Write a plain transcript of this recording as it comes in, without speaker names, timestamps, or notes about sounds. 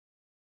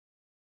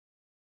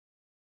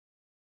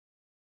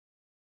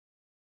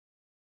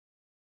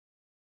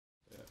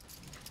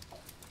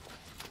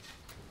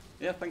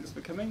Yeah, thanks for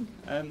coming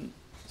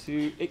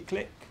to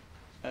ICLIC,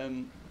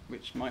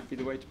 which might be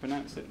the way to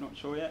pronounce it, not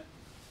sure yet.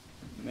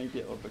 Maybe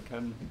it will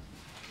become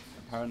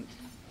apparent.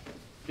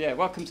 Yeah,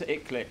 welcome to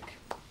ICLIC.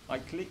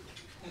 ICLIC?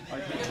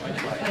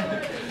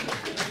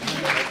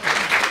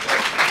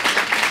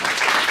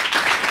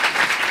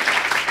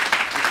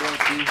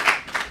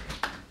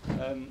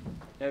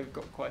 Yeah, we've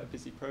got quite a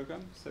busy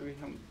programme, so we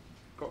haven't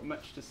got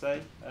much to say.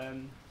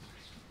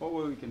 What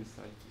were we going to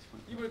say?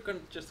 You were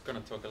just going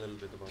to talk a little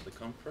bit about the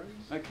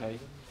conference. Okay.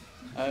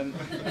 So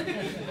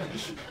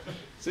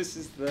this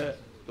is the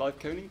live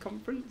coding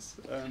conference.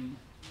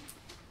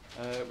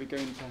 We're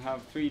going to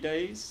have 3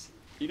 days.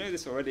 You know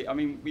this already. I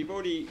mean, we've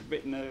already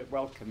written a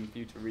welcome for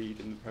you to read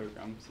in the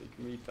programme, so you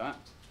can read that.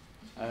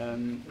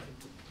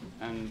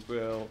 And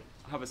we'll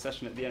have a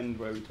session at the end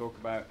where we talk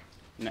about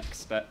next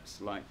steps,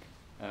 like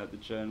the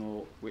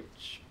journal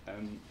which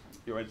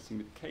you're editing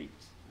with Kate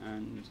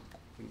and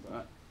things like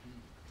that.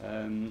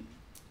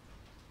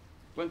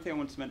 One thing I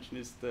want to mention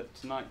is that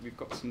tonight we've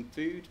got some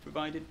food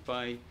provided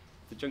by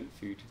the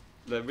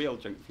real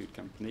junk food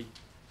company,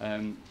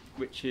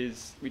 which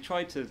is, we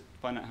tried to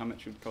find out how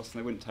much it would cost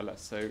and they wouldn't tell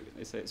us, so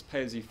they say it's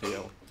pay as you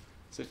feel.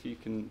 So if you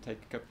can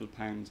take a couple of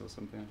pounds or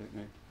something, I don't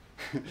know,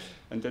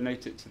 and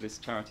donate it to this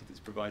charity that's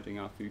providing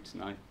our food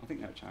tonight. I think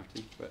they're a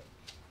charity, but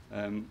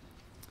that'd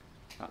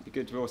be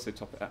good to also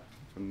top it up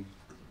from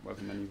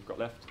whatever money we've got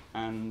left.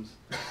 And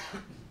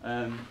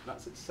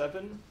that's at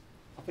 7.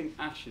 I think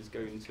Ash is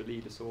going to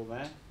lead us all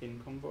there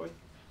in convoy.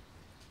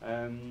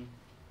 So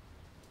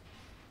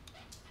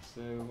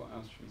what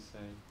else should we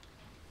say?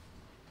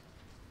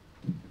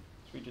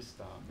 Should we just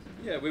start?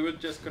 Yeah, we were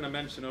just going to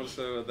mention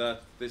also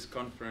that this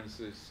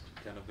conference is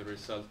kind of the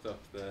result of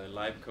the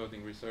live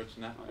coding research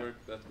network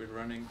that we're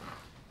running.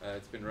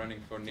 It's been running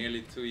for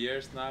nearly 2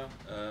 years now.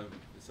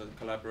 It's a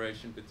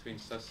collaboration between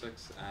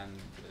Sussex and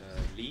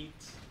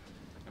Leeds.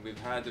 And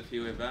we've had a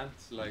few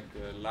events like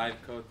live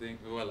coding,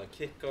 well, a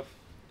kick-off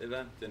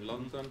event in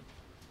London,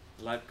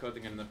 live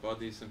coding and the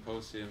body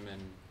symposium in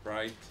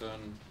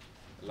Brighton,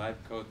 live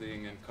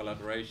coding and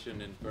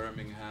collaboration in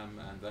Birmingham,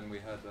 and then we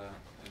had an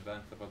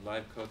event about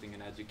live coding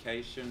in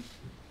education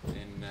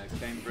in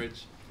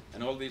Cambridge.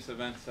 And all these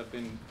events have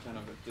been kind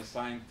of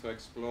designed to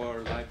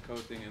explore live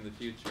coding and the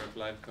future of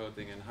live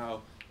coding and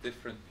how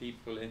different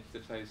people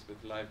interface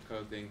with live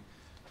coding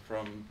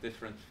from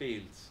different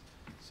fields.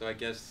 So I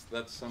guess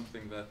that's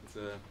something that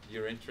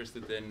you're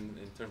interested in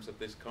terms of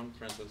this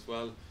conference as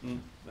well.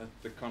 That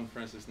the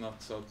conference is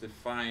not so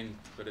defined,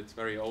 but it's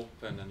very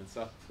open, and it's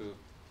up to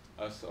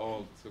us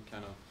all to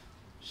kind of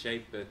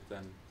shape it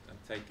and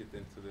take it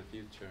into the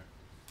future.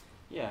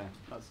 Yeah,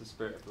 that's the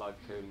spirit of live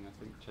coding, I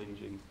think,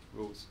 changing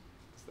rules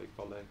as they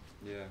follow.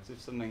 Yeah. So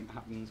if something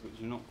happens which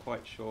you're not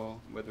quite sure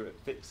whether it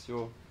fits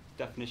your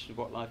definition of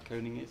what live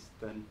coding is,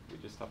 then we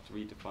just have to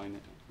redefine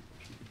it.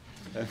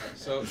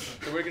 So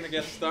we're going to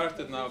get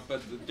started now,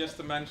 but just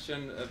to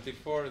mention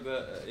before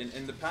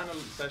in the panel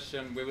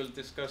session we will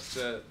discuss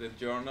the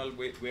journal.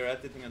 We're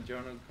editing a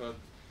journal called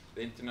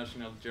the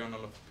International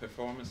Journal of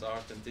Performance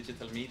Art and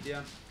Digital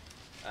Media,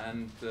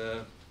 and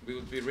we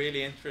would be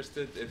really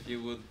interested if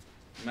you would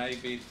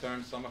maybe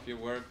turn some of your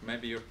work,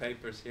 maybe your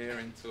papers here,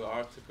 into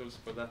articles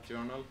for that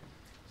journal.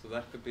 So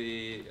that could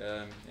be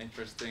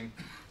interesting.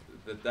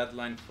 The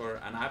deadline for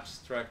an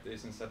abstract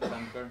is in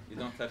September. You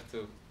don't have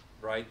to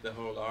write the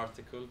whole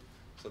article,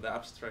 so the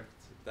abstract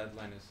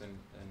deadline is in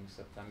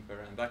September,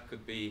 and that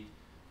could be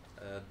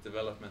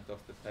development of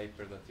the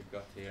paper that you've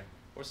got here,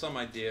 or some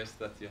ideas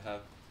that you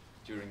have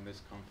during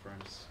this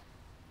conference.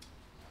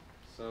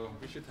 So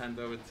we should hand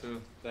over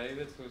to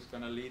David, who's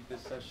going to lead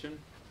this session.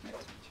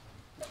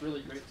 It's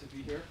really great to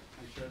be here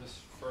and share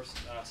this first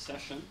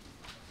session.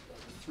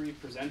 The 3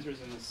 presenters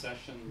in this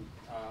session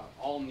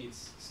all need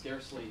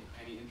scarcely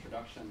any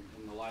introduction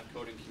in the live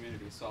coding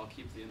community, so I'll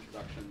keep the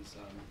introductions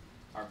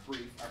are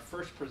brief. Our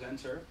first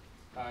presenter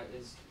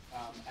is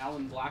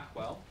Alan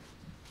Blackwell,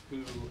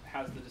 who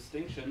has the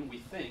distinction, we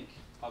think,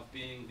 of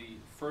being the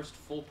first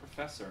full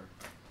professor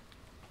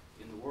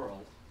in the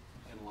world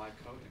in live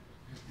coding.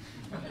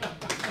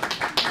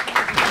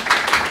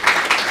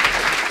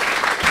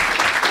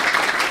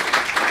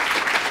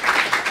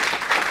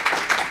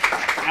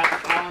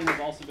 Alan has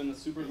also been the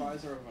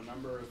supervisor of a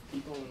number of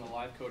people in the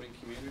live coding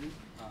community.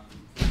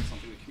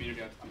 Something the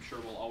community I'm sure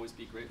will always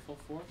be grateful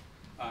for.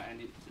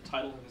 And the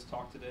title of his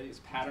talk today is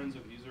Patterns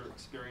of User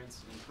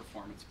Experience in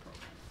Performance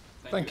Programming.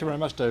 Thank you very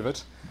much, David.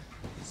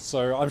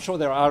 So I'm sure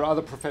there are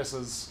other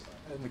professors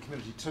in the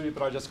community too,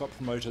 but I just got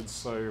promoted,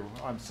 so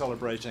I'm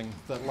celebrating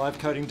that live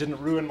coding didn't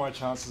ruin my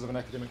chances of an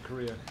academic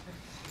career.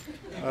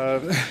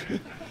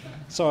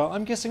 So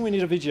I'm guessing we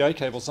need a VGA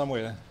cable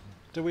somewhere.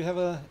 Do we have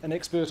an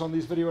expert on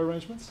these video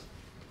arrangements?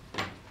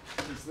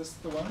 Is this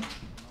the one?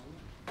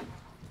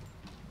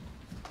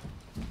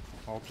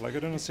 I'll plug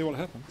it in and see what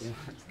happens. Yeah,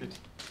 that's good.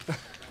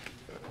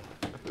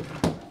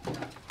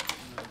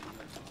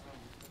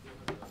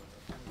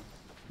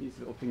 These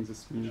little things are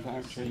smooth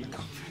out during the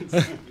conference.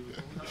 Yeah,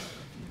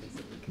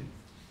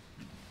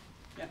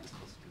 that's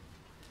possible.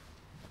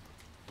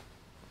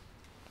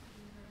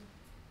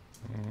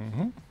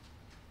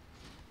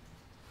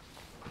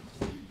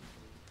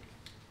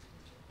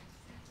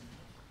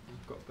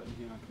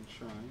 I can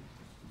try.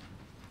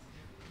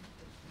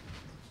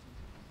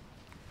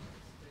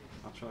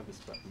 I'll try this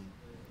button.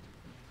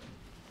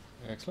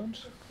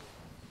 Excellent.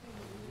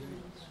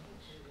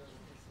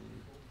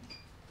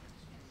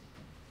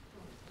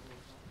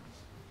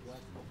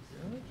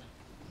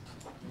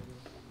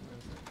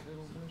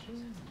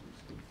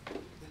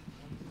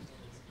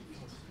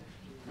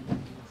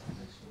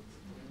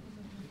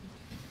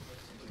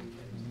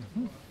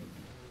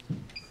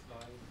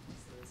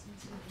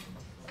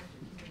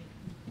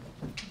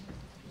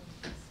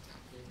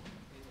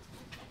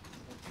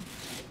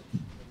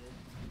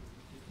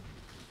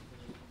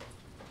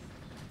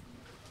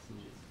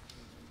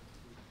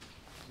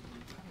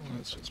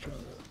 Let's just try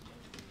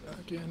that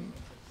again.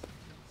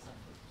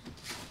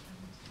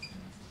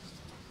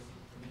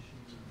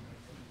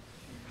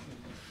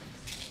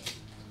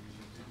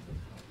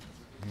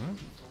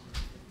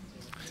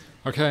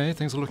 Okay,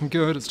 things are looking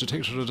good. It's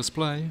detected a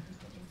display.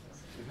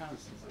 It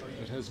has.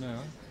 It has now,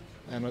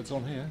 and it's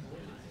on here.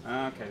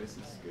 Okay, this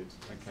is good.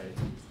 Okay.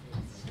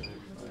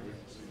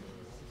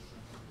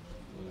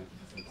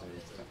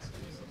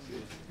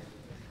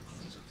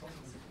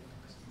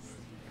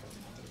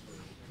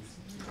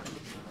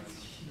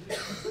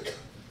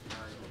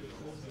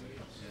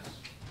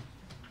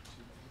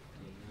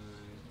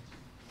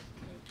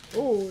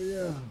 Oh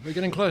yeah, we're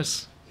getting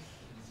close.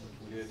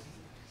 Good.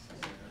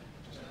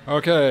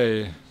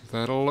 Okay,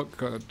 that'll look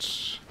good.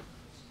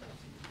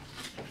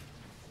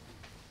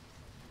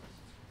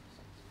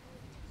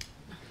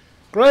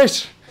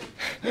 Great!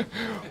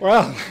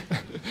 Well,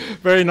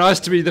 very nice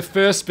to be the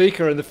first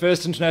speaker in the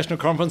first international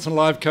conference on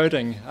live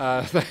coding.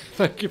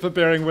 Thank you for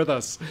bearing with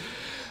us.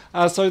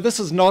 So this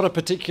is not a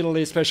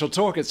particularly special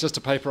talk, it's just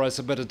a paper I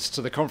submitted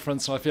to the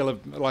conference. I feel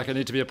like I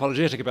need to be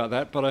apologetic about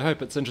that, but I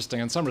hope it's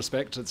interesting in some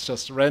respect. It's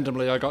just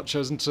randomly I got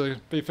chosen to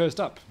be first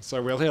up. So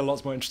we'll hear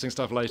lots more interesting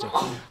stuff later,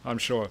 I'm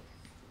sure.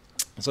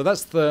 So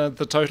that's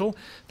the title.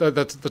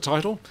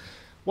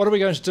 What are we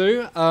going to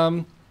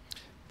do?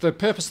 The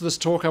purpose of this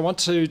talk, I want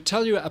to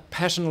tell you a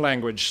pattern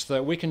language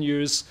that we can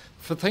use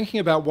for thinking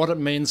about what it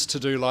means to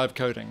do live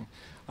coding.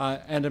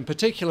 And in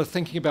particular,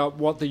 thinking about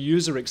what the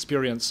user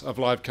experience of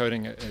live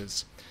coding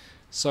is.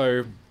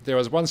 So there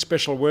was one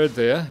special word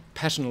there,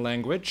 pattern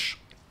language.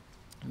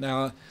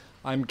 Now,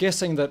 I'm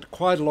guessing that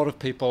quite a lot of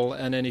people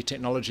in any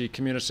technology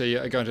community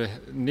are going to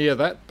near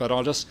that, but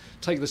I'll just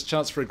take this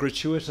chance for a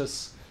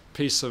gratuitous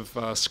piece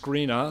of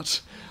screen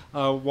art.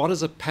 What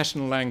is a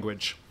pattern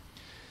language?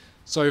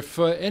 So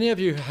for any of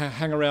you who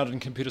hang around in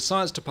computer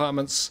science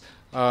departments,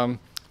 a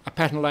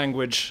pattern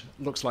language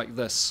looks like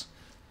this.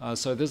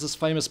 So there's this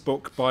famous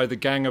book by the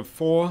Gang of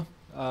Four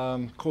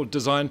called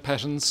Design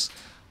Patterns.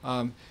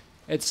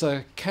 It's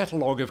a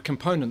catalogue of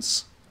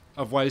components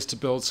of ways to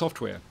build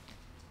software.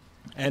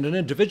 And an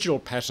individual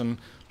pattern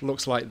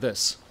looks like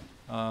this.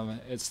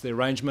 It's the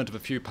arrangement of a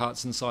few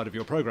parts inside of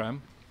your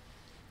program.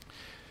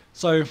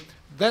 So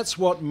that's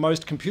what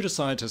most computer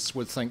scientists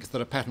would think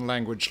that a pattern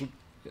language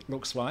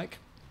looks like.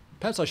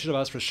 Perhaps I should have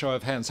asked for a show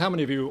of hands. How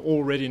many of you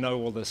already know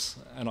all this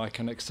and I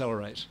can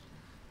accelerate?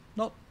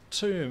 Not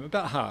too,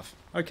 about half.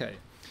 Okay.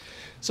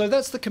 So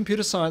that's the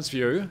computer science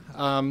view,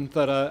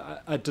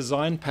 that a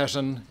design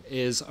pattern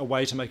is a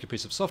way to make a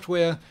piece of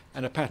software,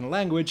 and a pattern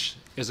language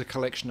is a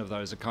collection of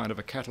those, a kind of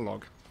a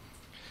catalogue.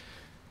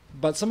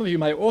 But some of you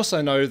may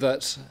also know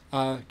that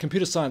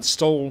computer science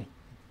stole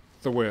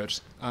the word.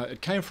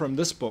 It came from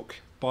this book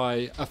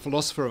by a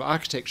philosopher of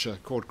architecture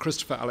called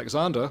Christopher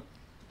Alexander,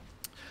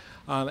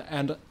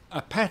 and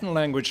a pattern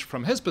language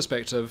from his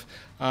perspective,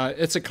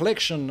 it's a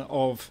collection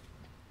of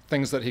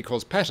things that he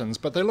calls patterns,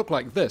 but they look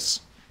like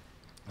this.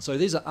 So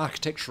these are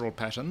architectural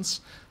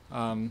patterns.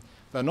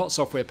 They're not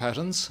software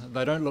patterns.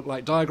 They don't look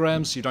like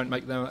diagrams. You don't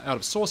make them out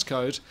of source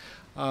code.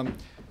 And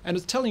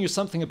it's telling you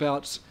something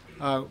about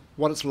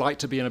what it's like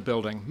to be in a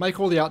building. Make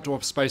all the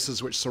outdoor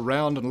spaces which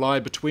surround and lie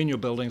between your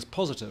buildings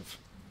positive.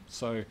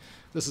 So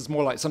this is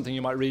more like something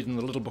you might read in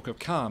the Little Book of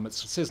Calm. It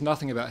says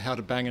nothing about how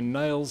to bang in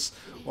nails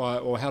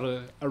or how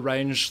to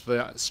arrange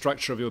the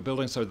structure of your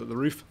building so that the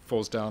roof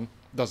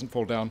doesn't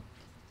fall down.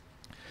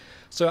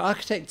 So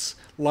architects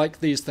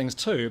like these things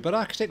too, but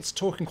architects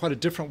talk in quite a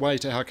different way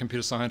to how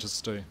computer scientists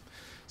do.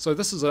 So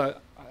this is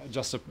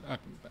just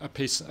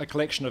a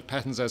collection of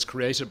patterns as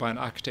created by an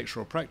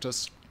architectural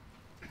practice.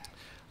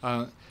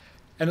 And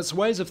it's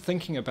ways of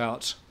thinking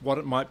about what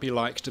it might be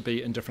like to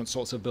be in different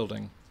sorts of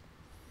building.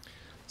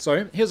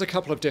 So here's a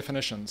couple of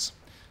definitions.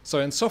 So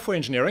in software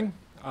engineering,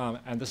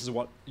 and this is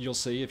what you'll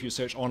see if you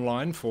search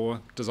online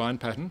for design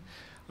pattern,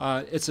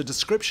 it's a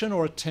description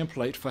or a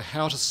template for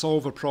how to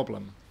solve a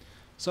problem.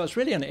 So it's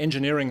really an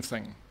engineering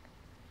thing.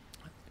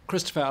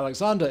 Christopher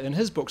Alexander, in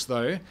his books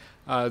though,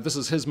 this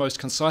is his most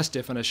concise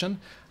definition,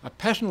 a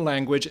pattern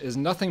language is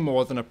nothing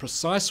more than a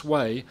precise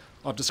way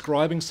of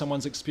describing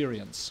someone's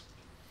experience.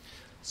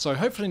 So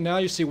hopefully now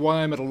you see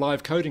why I'm at a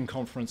live coding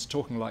conference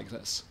talking like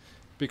this.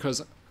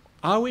 Because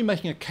are we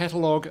making a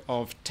catalogue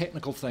of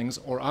technical things,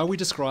 or are we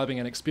describing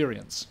an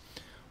experience?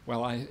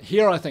 Well, I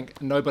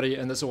think nobody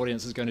in this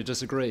audience is going to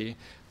disagree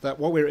that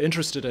what we're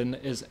interested in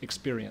is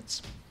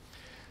experience.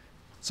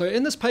 So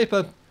in this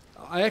paper,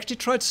 I actually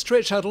tried to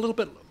stretch out a little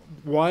bit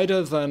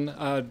wider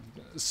than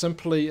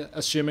simply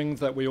assuming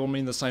that we all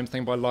mean the same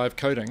thing by live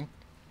coding.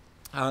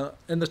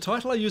 In the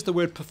title, I used the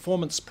word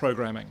performance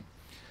programming.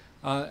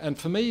 And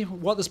for me,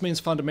 what this means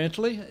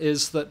fundamentally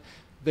is that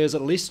there's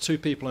at least two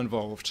people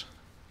involved.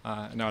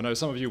 Now, I know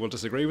some of you will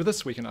disagree with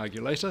this. We can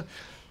argue later.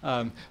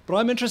 But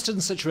I'm interested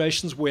in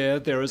situations where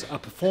there is a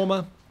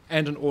performer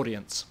and an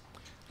audience.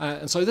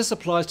 And so this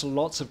applies to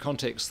lots of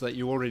contexts that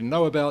you already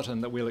know about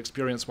and that we'll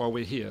experience while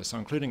we're here. So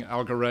including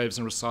algo raves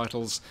and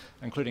recitals,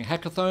 including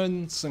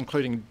hackathons,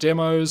 including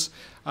demos,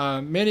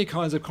 many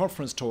kinds of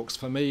conference talks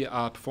for me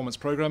are performance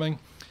programming.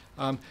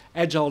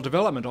 Agile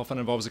development often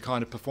involves a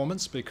kind of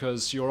performance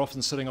because you're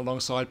often sitting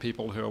alongside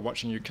people who are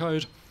watching you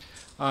code.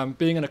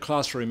 Being in a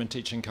classroom and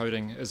teaching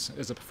coding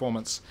is a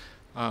performance.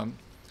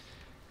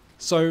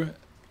 So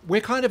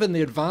we're kind of in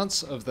the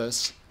advance of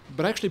this,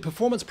 but actually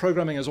performance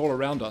programming is all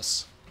around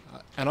us.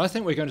 And I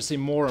think we're going to see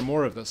more and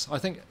more of this. I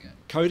think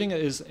coding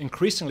is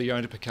increasingly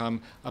going to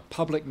become a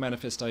public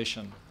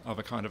manifestation of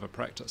a kind of a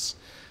practice.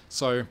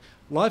 So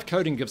live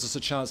coding gives us a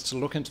chance to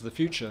look into the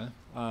future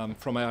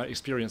from our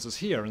experiences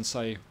here and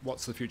say,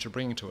 what's the future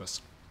bringing to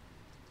us?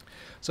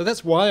 So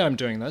that's why I'm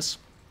doing this.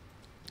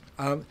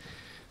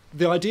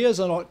 The ideas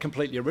are not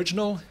completely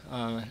original.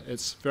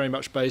 It's very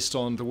much based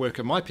on the work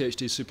of my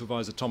PhD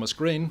supervisor, Thomas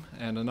Green,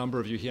 and a number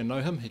of you here know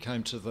him. He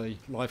came to the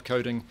live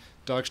coding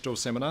Darkstall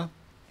seminar.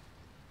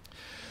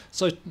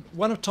 So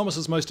one of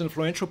Thomas's most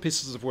influential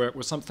pieces of work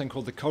was something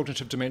called the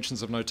cognitive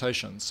dimensions of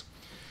notations,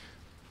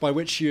 by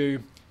which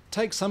you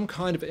take some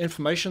kind of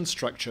information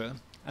structure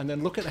and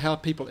then look at how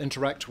people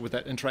interact with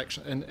that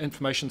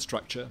information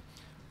structure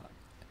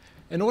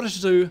in order to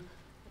do,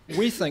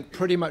 we think,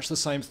 pretty much the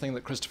same thing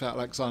that Christopher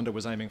Alexander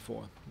was aiming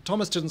for.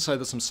 Thomas didn't say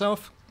this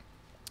himself,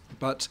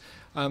 but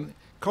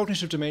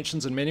cognitive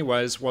dimensions in many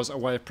ways was a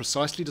way of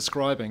precisely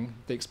describing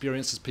the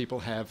experiences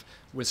people have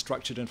with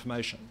structured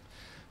information.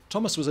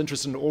 Thomas was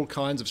interested in all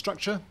kinds of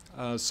structure,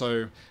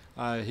 so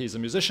he's a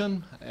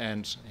musician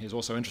and he's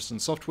also interested in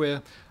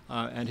software,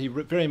 and he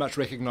very much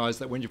recognized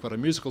that when you've got a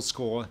musical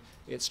score,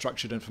 it's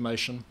structured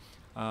information,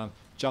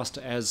 just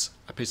as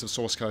a piece of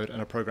source code in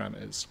a program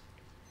is.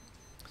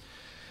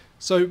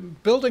 So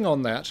building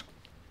on that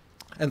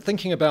and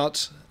thinking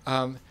about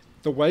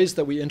the ways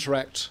that we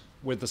interact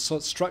with the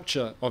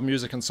structure of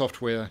music and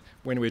software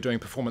when we're doing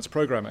performance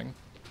programming,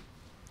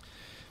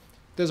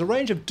 there's a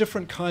range of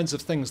different kinds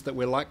of things that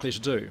we're likely to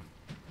do.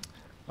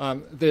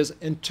 There's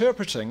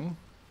interpreting,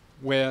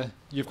 where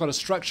you've got a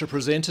structure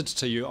presented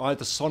to you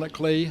either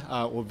sonically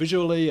or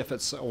visually, if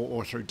it's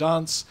or through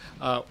dance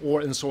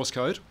or in source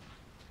code.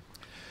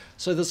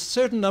 So there's a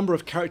certain number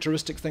of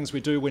characteristic things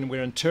we do when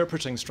we're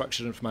interpreting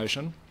structured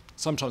information.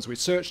 Sometimes we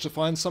search to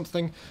find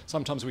something,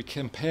 sometimes we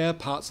compare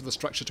parts of the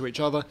structure to each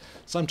other,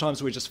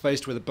 sometimes we're just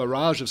faced with a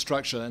barrage of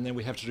structure and then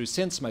we have to do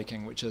sense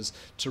making, which is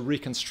to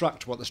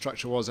reconstruct what the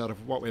structure was out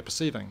of what we're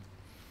perceiving.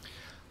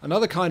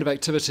 Another kind of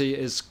activity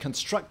is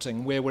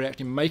constructing, where we're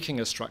actually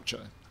making a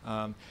structure.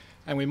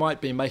 And we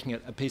might be making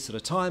it a piece at a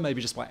time,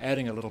 maybe just by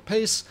adding a little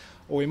piece,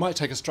 or we might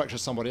take a structure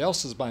somebody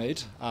else has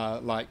made,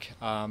 like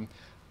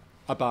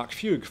a Bach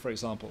fugue, for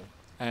example,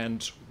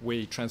 and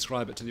we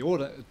transcribe it to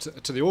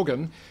the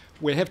organ.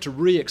 We have to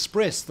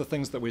re-express the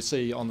things that we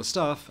see on the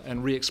staff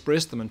and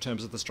re-express them in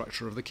terms of the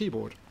structure of the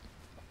keyboard.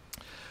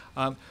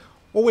 Or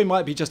we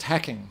might be just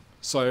hacking.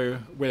 So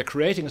we're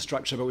creating a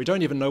structure, but we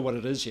don't even know what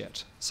it is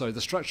yet. So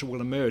the structure will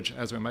emerge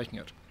as we're making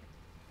it.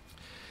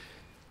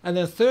 And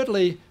then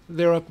thirdly,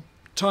 there are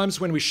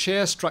times when we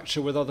share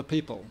structure with other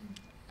people.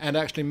 And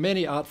actually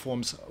many art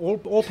forms,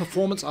 all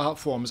performance art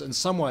forms in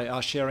some way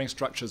are sharing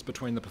structures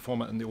between the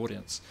performer and the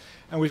audience.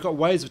 And we've got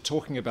ways of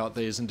talking about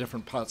these in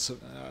different parts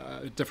of,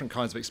 different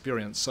kinds of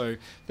experience. So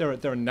there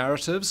are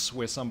narratives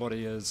where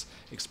somebody is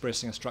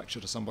expressing a structure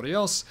to somebody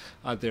else.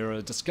 There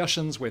are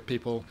discussions where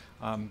people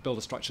build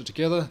a structure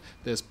together.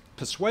 There's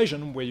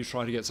persuasion where you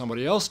try to get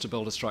somebody else to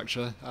build a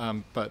structure,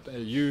 but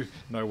you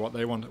know what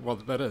they want,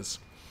 what that is.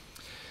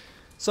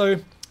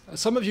 So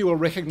some of you will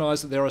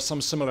recognize that there are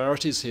some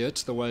similarities here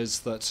to the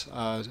ways that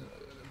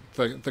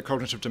the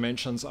cognitive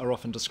dimensions are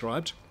often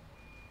described.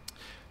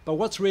 But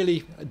what's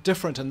really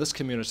different in this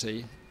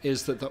community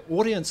is that the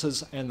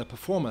audiences and the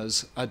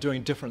performers are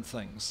doing different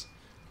things.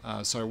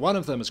 So one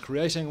of them is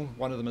creating,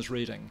 one of them is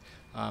reading.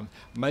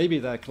 Maybe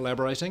they're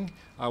collaborating,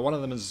 one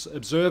of them is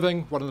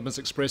observing, one of them is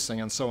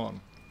expressing, and so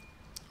on.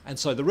 And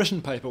so the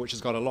written paper, which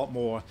has got a lot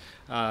more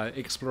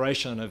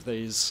exploration of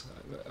these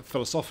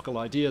philosophical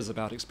ideas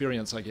about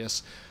experience, I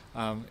guess,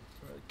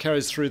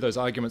 carries through those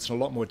arguments in a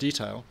lot more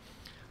detail.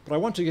 But I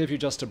want to give you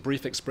just a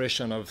brief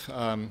expression of,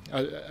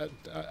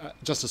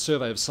 just a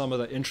survey of some of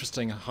the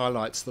interesting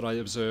highlights that I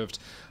observed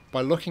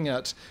by looking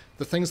at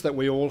the things that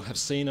we all have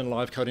seen in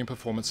live coding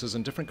performances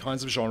in different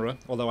kinds of genre,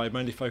 although I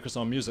mainly focus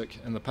on music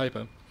in the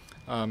paper,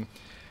 and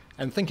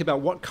think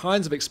about what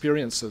kinds of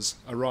experiences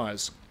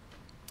arise.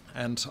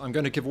 And I'm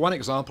going to give one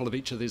example of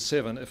each of these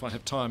 7, if I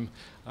have time,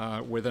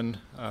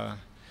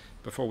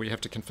 before we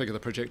have to configure the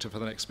projector for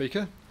the next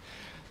speaker.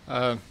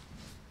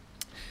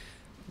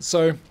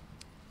 So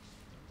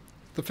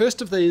The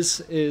first of these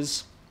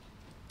is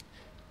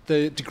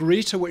the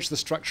degree to which the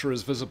structure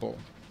is visible.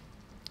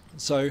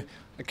 So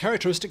a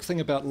characteristic thing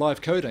about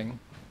live coding,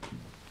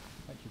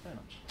 thank you very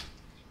much,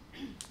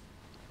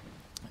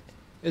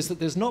 is that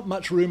there's not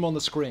much room on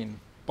the screen.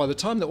 By the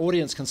time the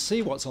audience can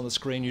see what's on the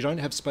screen, you don't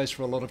have space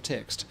for a lot of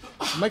text.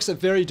 It makes it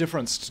very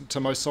different to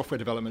most software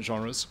development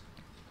genres.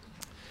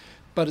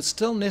 But it's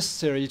still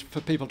necessary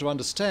for people to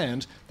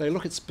understand. They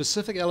look at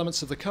specific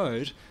elements of the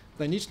code.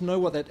 They need to know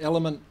what that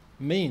element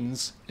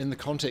means in the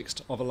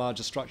context of a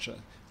larger structure,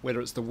 whether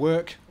it's the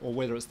work or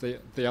whether it's the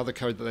other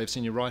code that they've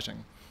seen you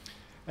writing.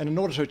 And in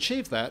order to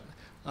achieve that,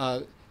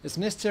 it's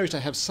necessary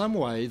to have some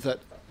way that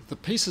the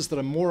pieces that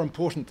are more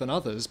important than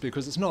others,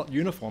 because it's not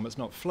uniform, it's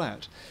not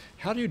flat,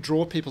 how do you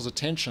draw people's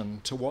attention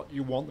to what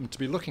you want them to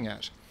be looking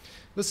at?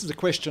 This is a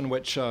question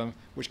which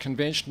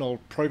conventional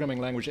programming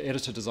language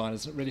editor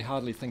designers really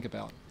hardly think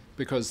about,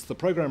 because the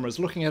programmer is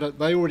looking at it,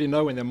 they already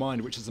know in their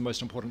mind which is the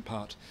most important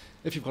part.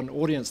 If you've got an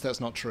audience, that's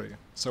not true.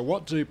 So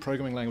what do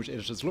programming language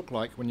editors look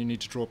like when you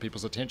need to draw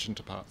people's attention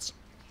to parts?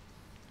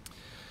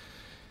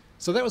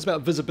 So that was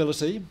about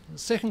visibility. The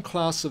second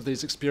class of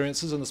these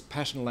experiences in this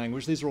pattern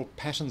language, these are all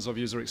patterns of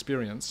user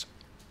experience,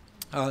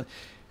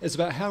 is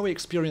about how we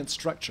experience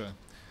structure.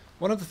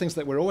 One of the things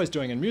that we're always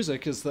doing in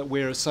music is that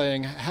we're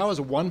saying, how is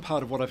one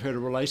part of what I've heard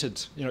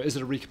related? You know, is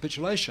it a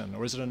recapitulation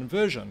or is it an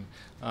inversion?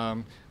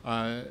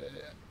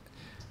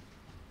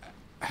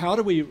 How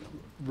do we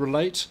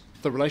relate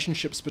the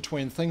relationships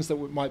between things that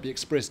might be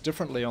expressed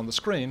differently on the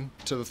screen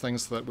to the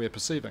things that we're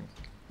perceiving?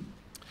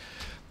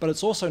 But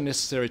it's also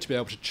necessary to be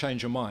able to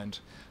change your mind.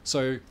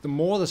 So the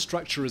more the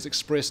structure is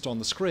expressed on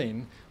the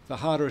screen, the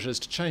harder it is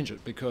to change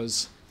it,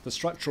 because the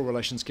structural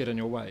relations get in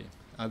your way.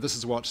 This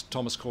is what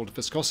Thomas called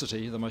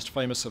viscosity, the most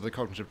famous of the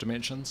cognitive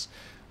dimensions.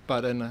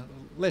 But in a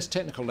less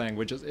technical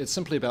language, it's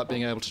simply about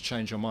being able to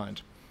change your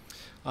mind.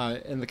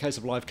 In the case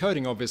of live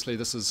coding, obviously,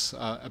 this is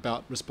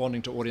about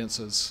responding to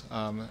audiences,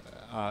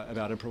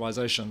 about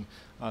improvisation,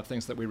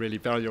 things that we really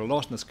value a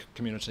lot in this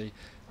community,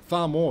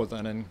 far more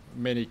than in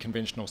many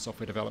conventional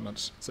software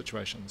development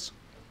situations.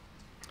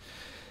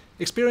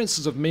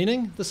 Experiences of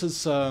meaning. This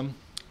is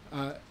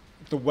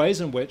the ways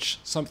in which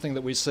something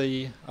that we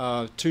see,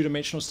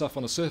 two-dimensional stuff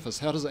on a surface,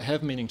 how does it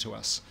have meaning to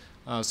us?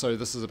 So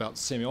this is about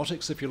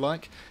semiotics, if you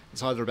like.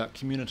 It's either about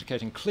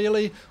communicating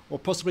clearly or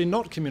possibly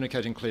not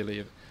communicating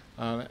clearly.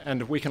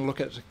 And we can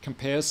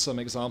compare some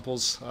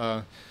examples.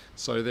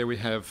 So there we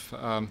have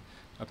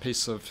a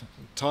piece of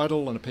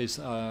Tidal and a piece,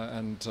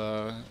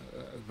 the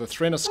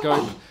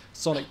Threnoscope,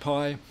 Sonic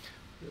Pi.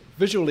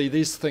 Visually,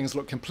 these things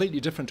look completely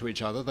different to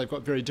each other. They've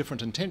got very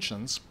different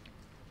intentions.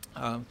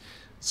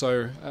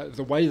 So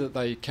the way that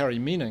they carry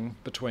meaning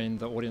between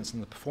the audience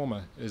and the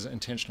performer is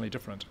intentionally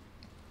different.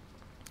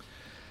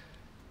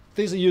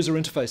 These are user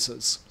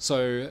interfaces.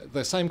 So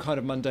the same kind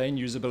of mundane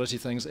usability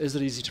things. Is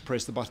it easy to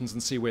press the buttons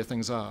and see where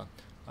things are?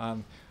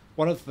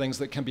 One of the things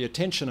that can be a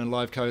tension in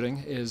live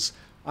coding is,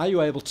 are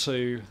you able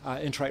to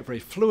interact very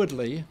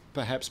fluidly,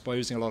 perhaps by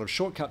using a lot of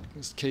shortcut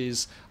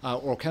keys,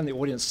 or can the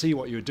audience see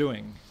what you're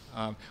doing?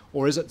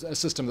 Or is it a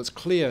system that's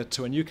clear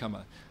to a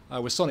newcomer?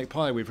 With Sonic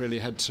Pi, we've really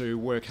had to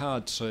work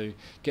hard to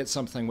get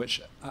something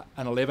which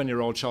an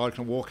 11-year-old child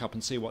can walk up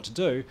and see what to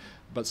do,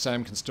 but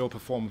Sam can still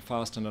perform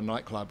fast in a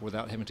nightclub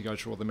without having to go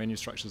through all the menu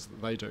structures that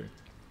they do.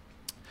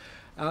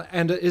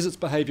 And is its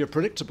behavior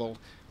predictable?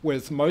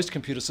 With most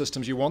computer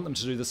systems, you want them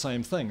to do the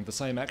same thing. The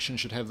same action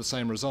should have the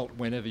same result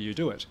whenever you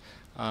do it.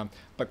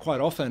 But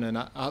quite often in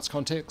arts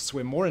contexts,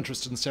 we're more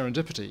interested in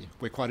serendipity.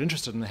 We're quite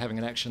interested in having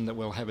an action that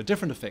will have a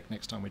different effect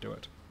next time we do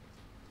it.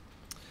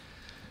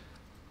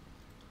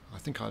 I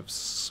think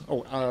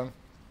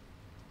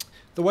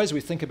the ways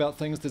we think about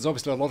things, there's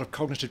obviously a lot of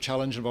cognitive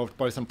challenge involved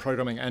both in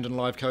programming and in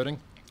live coding.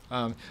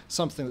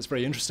 Something that's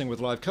very interesting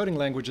with live coding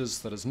languages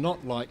that is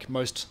not like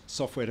most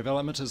software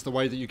development is the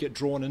way that you get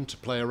drawn in to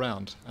play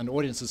around, and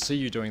audiences see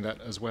you doing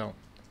that as well.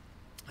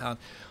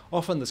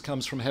 Often this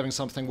comes from having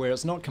something where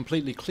it's not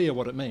completely clear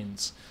what it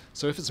means.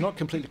 So if it's not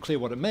completely clear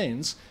what it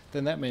means,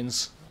 then that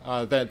means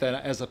that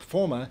as a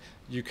performer,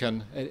 it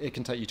can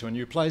take you to a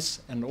new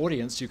place, and an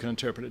audience, you can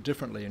interpret it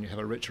differently and you have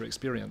a richer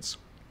experience.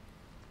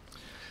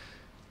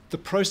 The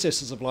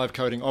processes of live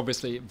coding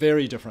obviously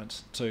very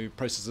different to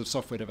processes of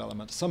software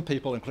development. Some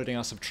people, including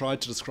us, have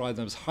tried to describe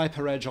them as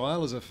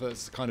hyper-agile, as if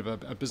it's kind of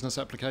a business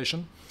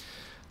application.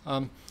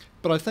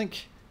 But I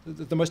think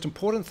the most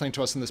important thing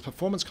to us in this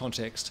performance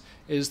context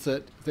is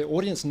that the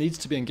audience needs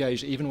to be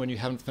engaged even when you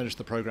haven't finished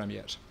the program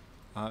yet.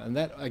 And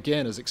that,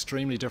 again, is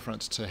extremely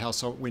different to how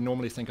we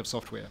normally think of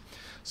software.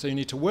 So you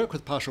need to work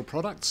with partial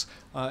products,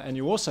 and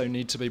you also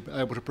need to be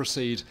able to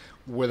proceed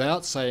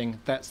without saying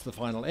that's the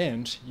final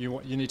end. You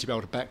need to be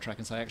able to backtrack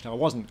and say, actually,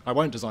 I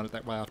won't design it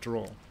that way after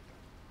all.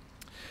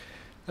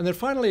 And then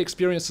finally,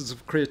 experiences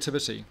of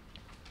creativity.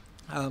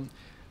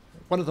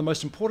 One of the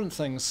most important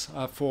things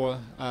for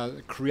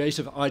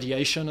creative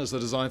ideation, as the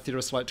design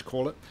theorists like to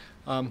call it,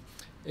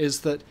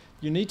 is that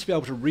you need to be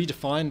able to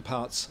redefine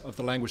parts of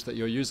the language that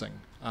you're using.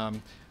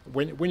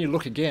 When you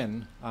look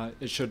again,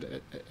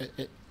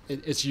 it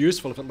it's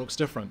useful if it looks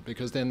different,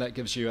 because then that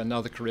gives you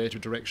another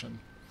creative direction.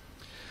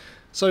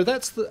 So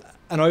that's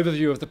an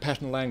overview of the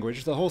pattern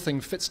language. The whole thing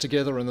fits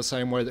together in the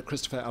same way that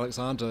Christopher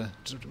Alexander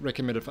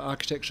recommended for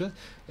architecture.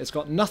 It's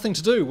got nothing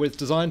to do with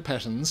design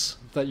patterns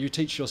that you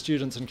teach your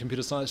students in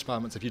computer science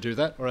departments if you do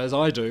that, or as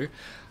I do.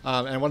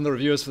 And one of the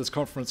reviewers for this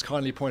conference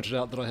kindly pointed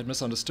out that I had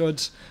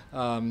misunderstood,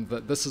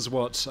 that this is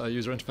what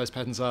user interface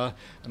patterns are,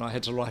 and I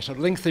had to write a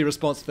lengthy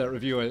response to that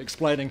reviewer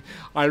explaining,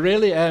 I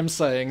really am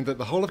saying that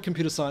the whole of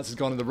computer science has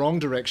gone in the wrong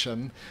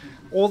direction.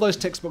 All those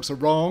textbooks are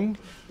wrong.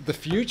 The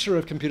future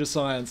of computer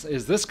science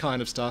is this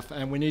kind of stuff,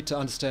 and we need to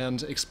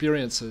understand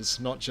experiences,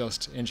 not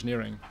just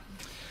engineering.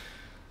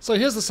 So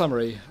here's the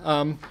summary.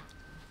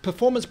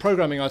 Performance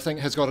programming, I think,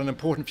 has got an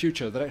important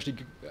future. That actually,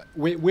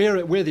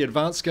 we're the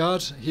advanced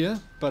guard here,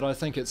 but I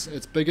think it's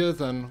bigger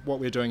than what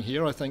we're doing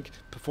here. I think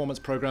performance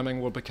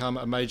programming will become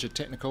a major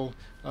technical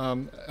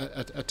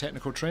a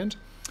technical trend.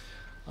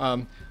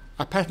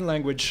 A pattern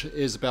language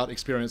is about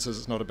experiences.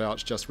 It's not about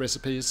just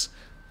recipes.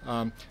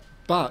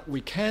 But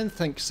we can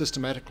think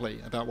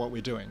systematically about what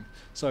we're doing.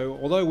 So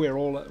although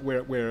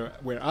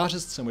we're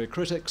artists and we're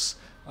critics,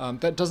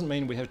 that doesn't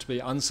mean we have to be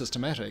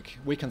unsystematic.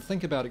 We can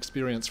think about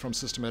experience from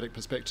systematic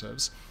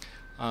perspectives,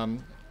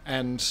 and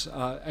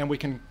we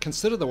can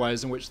consider the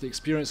ways in which the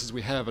experiences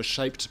we have are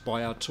shaped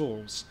by our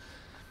tools.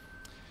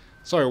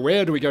 So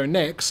where do we go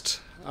next?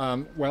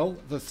 Well,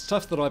 the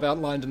stuff that I've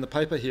outlined in the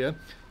paper here,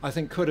 I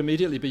think could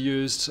immediately be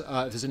used if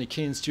there's any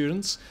keen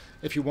students.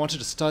 If you wanted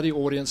to study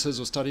audiences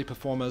or study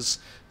performers,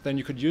 then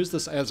you could use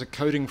this as a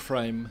coding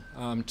frame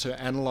to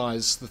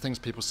analyze the things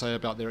people say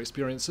about their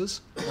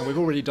experiences. And we've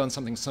already done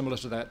something similar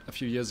to that a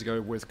few years ago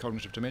with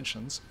cognitive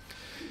dimensions.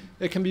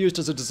 It can be used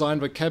as a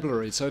design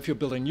vocabulary. So if you're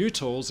building new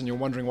tools and you're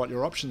wondering what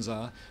your options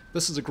are,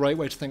 this is a great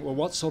way to think, well,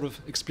 what sort of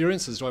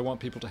experiences do I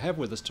want people to have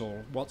with this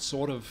tool? What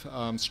sort of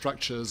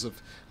structures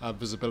of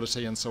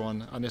visibility and so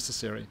on are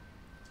necessary?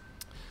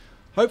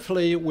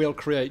 Hopefully we'll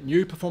create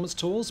new performance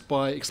tools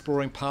by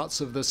exploring parts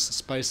of this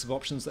space of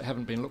options that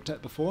haven't been looked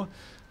at before.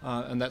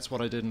 And that's what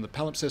I did in the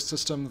palimpsest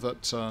system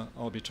that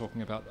I'll be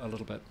talking about a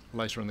little bit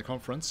later in the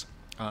conference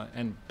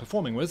and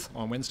performing with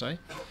on Wednesday.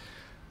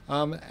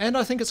 And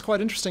I think it's quite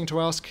interesting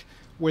to ask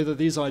whether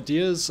these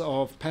ideas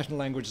of pattern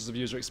languages of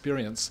user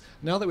experience,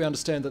 now that we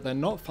understand that they're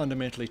not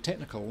fundamentally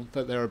technical,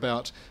 that they're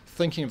about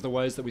thinking of the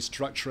ways that we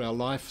structure our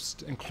lives,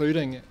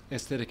 including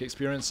aesthetic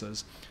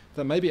experiences,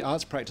 that maybe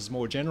arts practice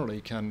more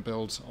generally can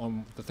build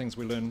on the things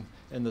we learn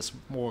in this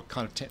more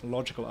kind of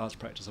technological arts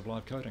practice of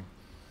live coding.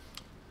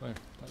 So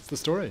that's the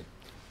story.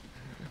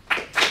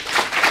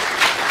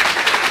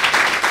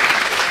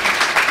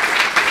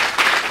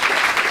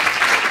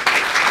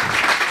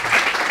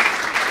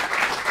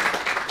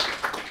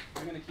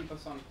 I'm going to keep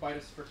us on quite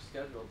a strict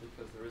schedule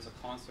because there is a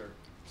concert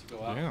to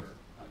go after,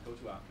 go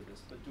to after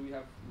this. But do we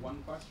have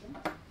one question,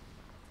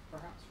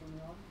 perhaps, from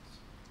the audience?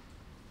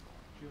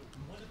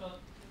 What about,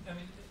 I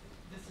mean,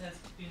 this has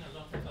been a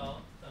lot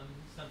about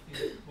something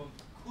that one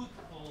could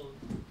call,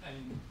 I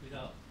mean,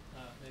 without,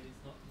 maybe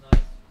it's not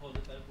nice to call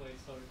it that way,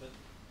 sorry, but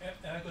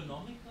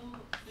ergonomical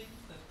things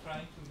that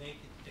trying to make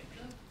it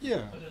better.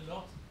 Yeah. But a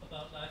lot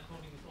about live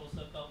coding is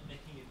also about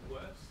making it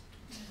worse.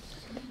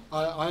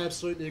 I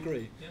absolutely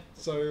agree. Yeah.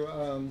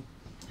 So,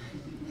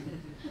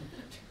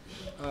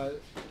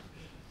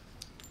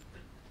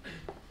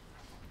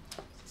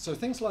 so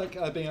things like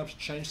being able to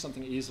change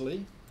something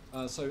easily.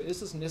 So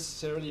is this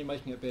necessarily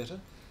making it better?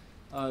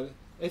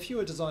 If you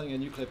are designing a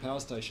nuclear power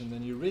station,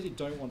 then you really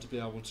don't want to be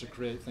able to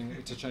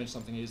to change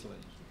something easily.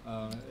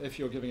 If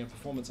you're giving a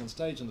performance on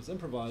stage and it's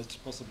improvised,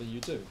 possibly you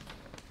do.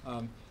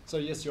 So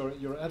yes,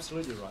 you're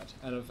absolutely right.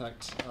 And in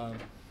fact,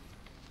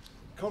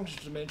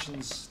 cognitive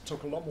dimensions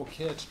took a lot more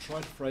care to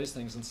try to phrase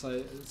things and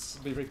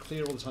be very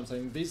clear all the time,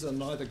 saying these are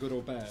neither good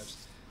or bad.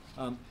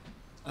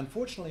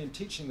 Unfortunately, in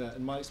teaching that,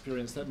 in my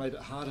experience, that made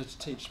it harder to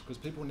teach because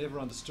people never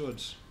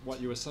understood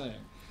what you were saying.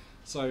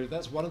 So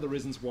that's one of the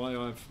reasons why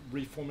I've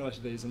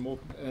reformulated these in more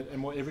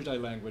everyday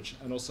language,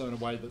 and also in a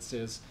way that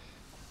says,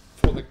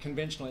 for the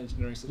conventional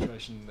engineering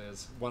situation,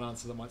 there's one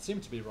answer that might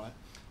seem to be right,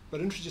 but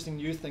introducing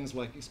new things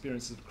like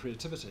experiences of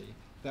creativity,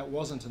 that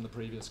wasn't in the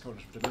previous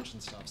cognitive dimension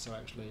stuff. So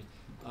actually,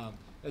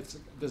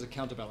 there's a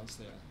counterbalance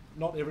there.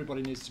 Not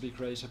everybody needs to be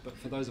creative, but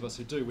for those of us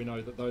who do, we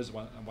know that those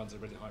ones are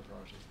really high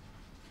priority.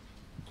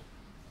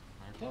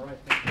 Okay. All right,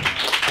 thank you.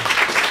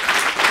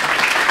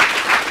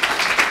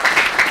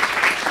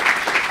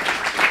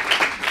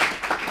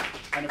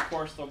 And of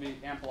course, there'll be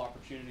ample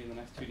opportunity in the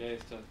next 2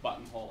 days to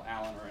buttonhole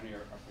Alan or any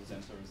of our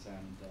presenters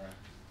and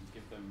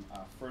give them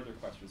further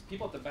questions.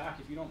 People at the back,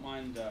 if you don't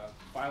mind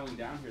filing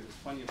down here, there's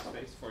plenty of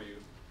space for you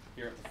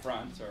here at the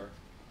front, or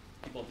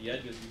people at the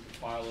edges, you can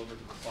file over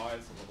to the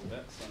sides a little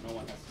bit so no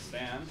one has to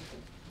stand.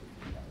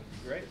 That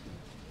would be great.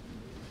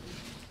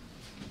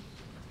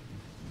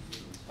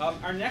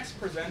 Our next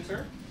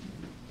presenter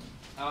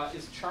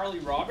is Charlie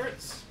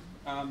Roberts.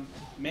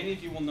 Many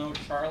of you will know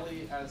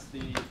Charlie as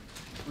the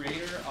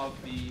creator of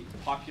the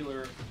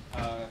popular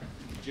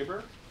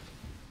Gibber.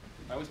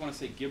 I always want to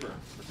say Gibber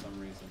for some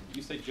reason.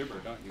 You say Gibber,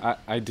 don't you?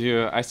 I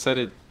do. I said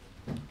it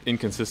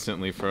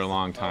inconsistently for a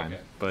long time.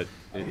 Okay. But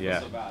yeah.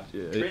 So bad.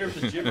 Yeah. Creator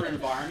of the Gibber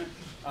environment,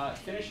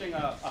 finishing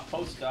a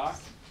postdoc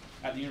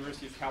at the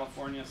University of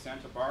California,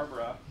 Santa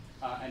Barbara,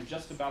 and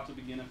just about to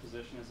begin a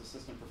position as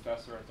assistant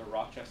professor at the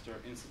Rochester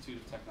Institute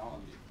of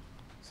Technology.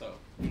 So,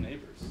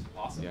 neighbors,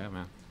 awesome. Yeah,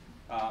 man.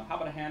 How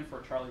about a hand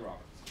for Charlie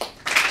Roberts?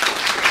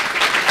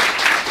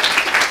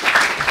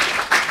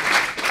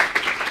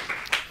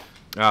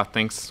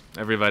 Thanks,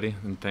 everybody,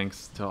 and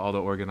thanks to all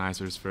the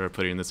organizers for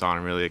putting this on.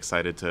 I'm really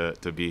excited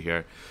to be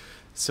here.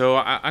 So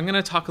I'm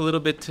going to talk a little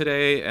bit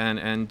today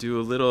and do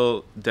a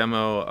little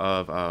demo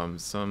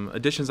of some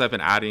additions I've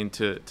been adding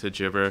to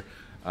Gibber.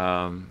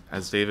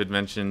 As David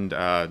mentioned,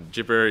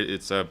 Gibber,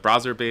 it's a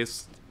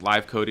browser-based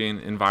live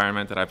coding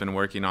environment that I've been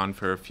working on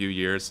for a few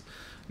years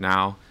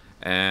now.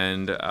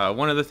 And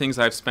one of the things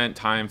I've spent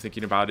time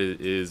thinking about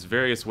is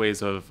various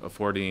ways of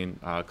affording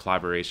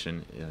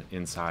collaboration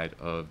inside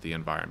of the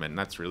environment. And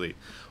that's really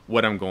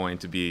what I'm going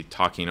to be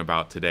talking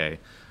about today.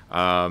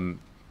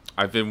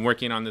 I've been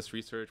working on this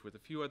research with a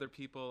few other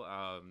people.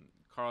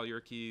 Karl,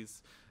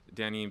 Yerkes,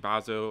 Danny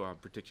Bazo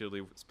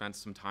particularly spent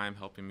some time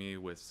helping me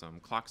with some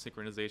clock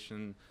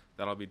synchronization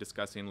that I'll be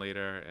discussing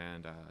later,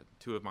 and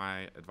two of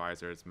my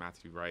advisors,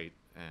 Matthew Wright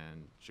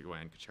and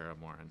JoAnn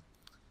Kuchera-Morin.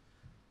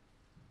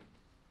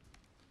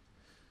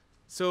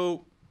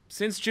 So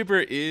since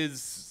Gibber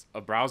is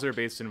a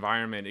browser-based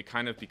environment, it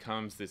kind of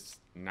becomes this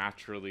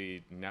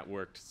naturally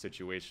networked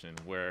situation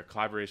where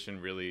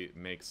collaboration really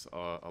makes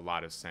a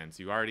lot of sense.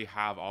 You already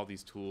have all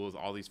these tools,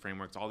 all these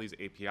frameworks, all these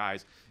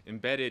APIs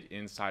embedded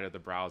inside of the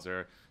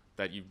browser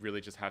that you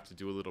really just have to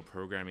do a little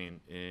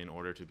programming in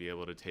order to be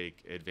able to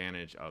take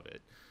advantage of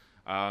it.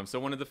 So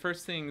one of the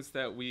first things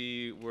that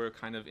we were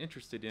kind of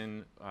interested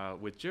in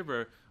with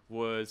Gibber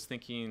was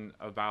thinking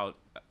about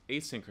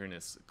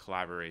asynchronous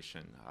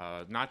collaboration,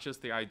 not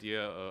just the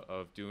idea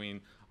of doing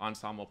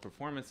ensemble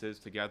performances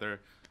together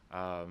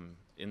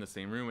in the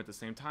same room at the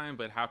same time,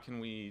 but how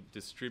can we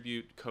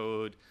distribute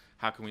code,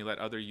 how can we let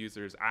other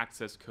users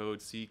access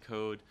code, see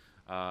code,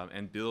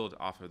 and build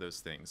off of those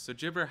things. So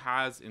Gibber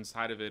has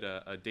inside of it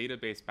a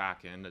database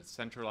backend, a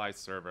centralized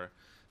server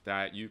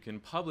that you can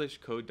publish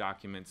code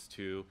documents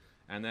to,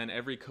 and then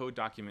every code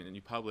document that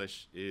you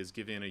publish is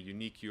given a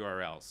unique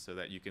URL so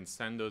that you can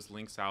send those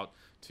links out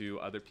to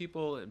other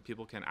people, and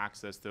people can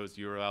access those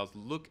URLs,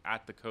 look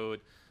at the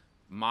code,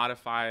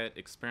 modify it,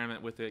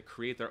 experiment with it,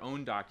 create their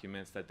own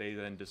documents that they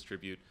then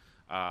distribute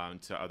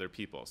to other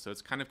people. So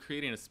it's kind of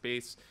creating a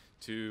space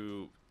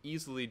to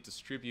easily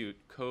distribute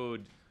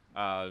code,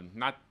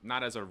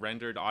 not as a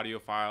rendered audio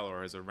file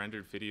or as a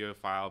rendered video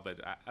file, but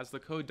as the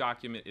code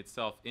document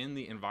itself in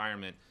the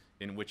environment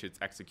in which it's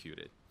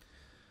executed.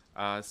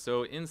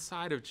 So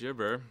inside of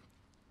Gibber,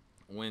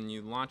 when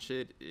you launch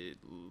it, it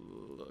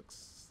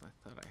looks, I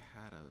thought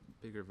I had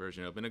a bigger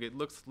version open. Okay, it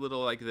looks a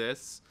little like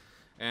this.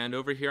 And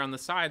over here on the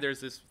side, there's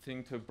this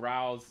thing to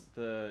browse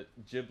the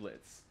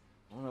giblets.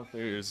 I don't know if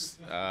there's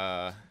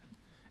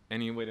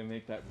any way to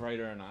make that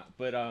brighter or not.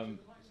 But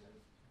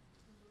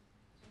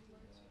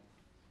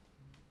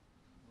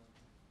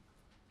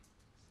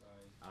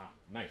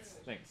nice,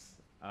 thanks.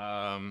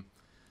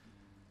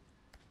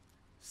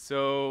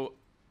 So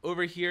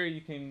over here,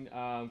 you can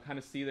kind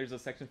of see there's a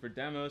section for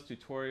demos,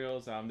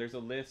 tutorials. There's a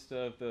list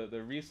of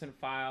the recent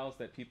files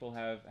that people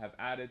have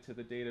added to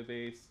the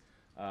database.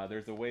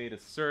 There's a way to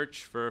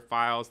search for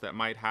files that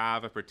might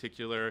have a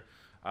particular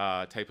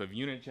type of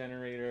unit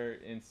generator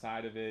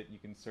inside of it. You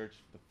can search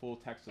the full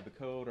text of the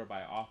code or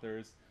by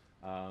authors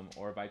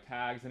or by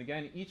tags. And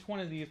again, each one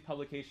of these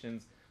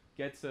publications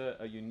gets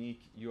a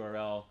unique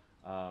URL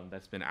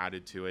that's been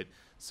added to it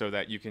so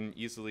that you can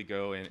easily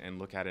go and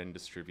look at it and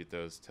distribute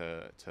those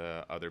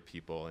to other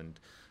people. And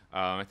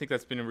I think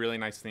that's been a really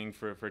nice thing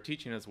for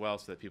teaching as well,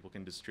 so that people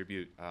can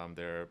distribute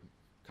their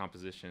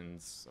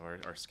compositions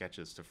or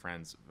sketches to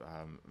friends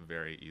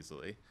very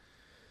easily.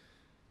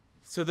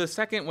 So the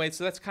second way,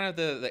 so that's kind of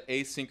the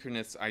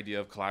asynchronous idea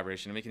of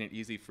collaboration, making it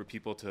easy for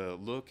people to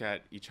look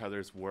at each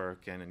other's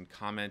work and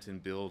comment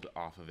and build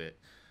off of it.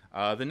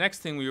 The next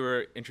thing we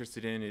were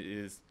interested in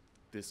is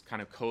this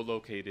kind of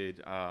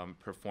co-located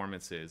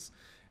performances.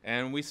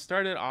 And we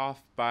started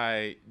off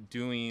by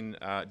doing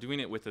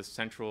it with a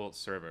central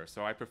server.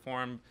 So I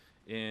performed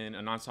in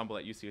an ensemble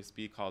at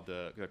UCSB called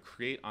the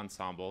Create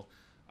Ensemble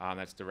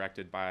that's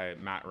directed by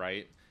Matt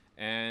Wright.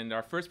 And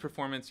our first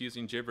performance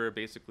using Gibber,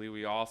 basically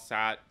we all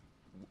sat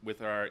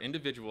with our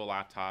individual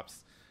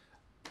laptops,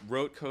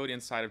 wrote code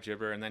inside of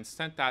Gibber, and then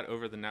sent that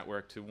over the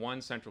network to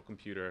one central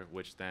computer,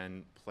 which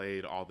then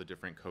played all the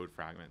different code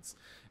fragments.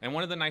 And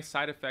one of the nice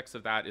side effects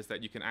of that is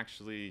that you can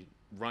actually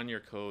run your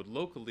code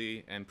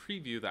locally and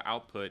preview the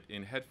output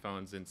in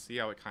headphones and see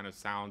how it kind of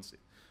sounds,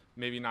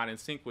 maybe not in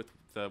sync with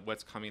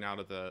what's coming out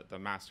of the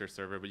master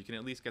server, but you can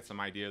at least get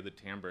some idea of the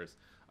timbres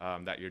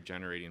that you're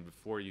generating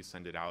before you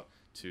send it out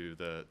to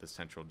the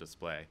central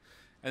display.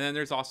 And then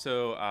there's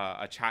also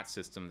a chat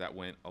system that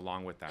went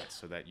along with that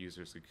so that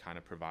users could kind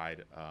of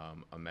provide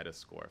a meta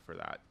score for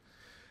that.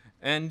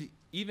 And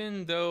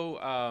even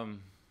though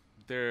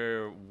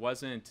there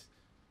wasn't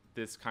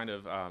this kind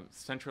of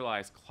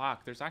centralized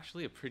clock, there's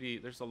actually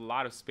there's a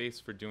lot of space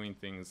for doing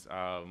things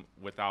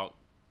without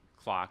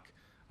clock,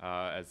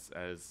 as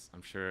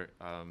I'm sure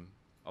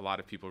a lot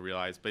of people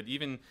realize. But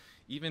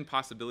even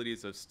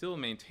possibilities of still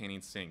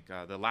maintaining sync.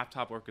 The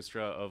Laptop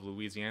Orchestra of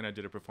Louisiana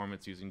did a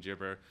performance using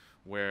Jibber,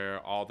 where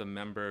all the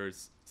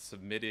members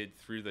submitted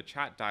through the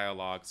chat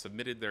dialogue,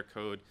 submitted their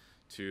code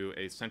to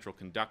a central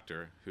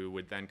conductor who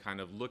would then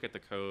kind of look at the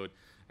code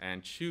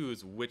and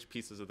choose which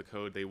pieces of the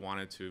code they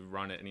wanted to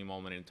run at any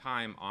moment in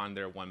time on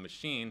their one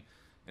machine.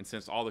 And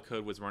since all the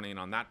code was running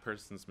on that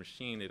person's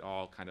machine, it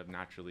all kind of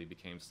naturally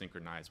became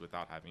synchronized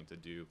without having to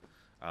do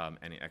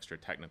any extra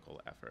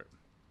technical effort.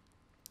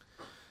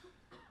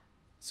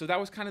 So that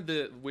was kind of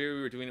the way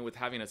we were doing it, with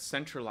having a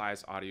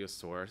centralized audio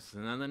source.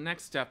 And then the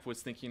next step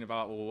was thinking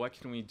about, well, what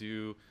can we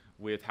do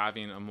with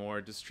having a more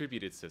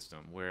distributed system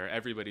where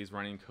everybody's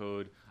running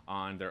code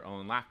on their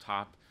own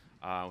laptop.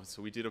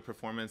 So we did a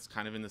performance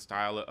kind of in the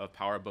style of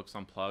PowerBooks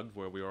Unplugged,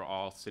 where we were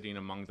all sitting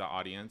among the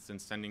audience and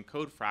sending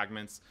code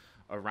fragments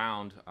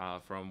around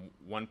from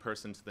one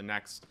person to the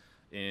next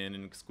in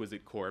an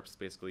exquisite corpse.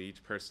 Basically,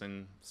 each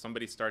person,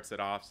 somebody starts it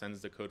off,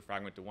 sends the code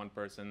fragment to one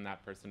person,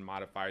 that person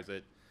modifies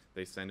it,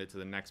 they send it to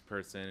the next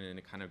person, and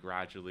it kind of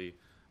gradually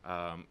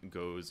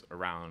goes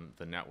around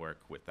the network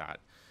with that.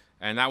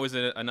 And that was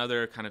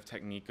another kind of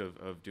technique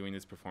of doing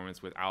this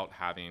performance without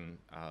having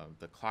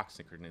the clock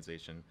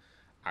synchronization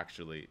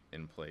actually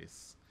in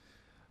place.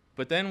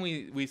 But then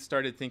we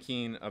started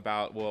thinking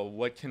about, well,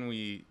 what can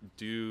we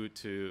do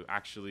to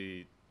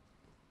actually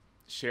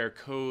share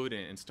code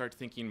and start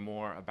thinking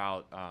more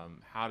about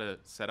how to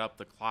set up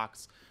the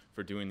clocks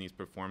for doing these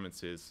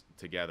performances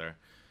together.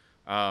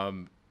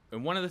 And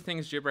one of the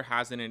things Jibber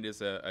has in it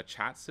is a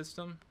chat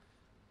system.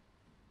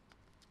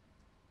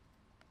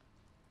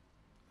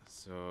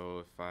 So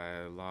if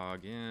I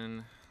log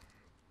in,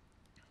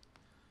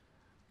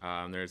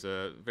 there's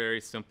a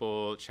very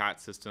simple chat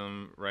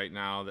system right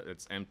now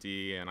that's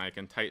empty, and I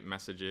can type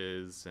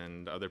messages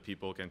and other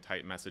people can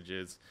type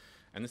messages.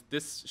 And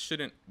this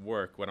shouldn't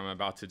work, what I'm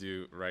about to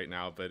do right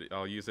now, but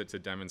I'll use it to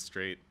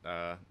demonstrate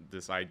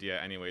this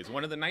idea anyways.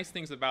 One of the nice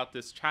things about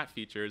this chat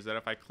feature is that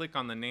if I click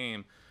on the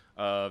name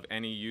of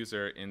any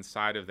user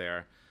inside of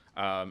there,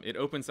 it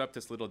opens up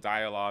this little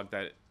dialogue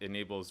that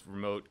enables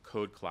remote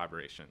code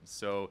collaboration.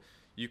 So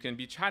you can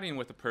be chatting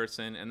with a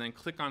person and then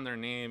click on their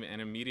name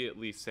and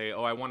immediately say,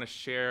 oh, I want to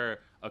share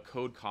a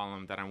code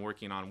column that I'm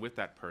working on with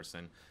that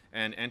person,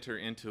 and enter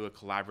into a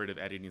collaborative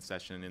editing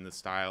session in the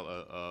style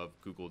of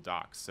Google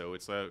Docs. So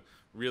it's a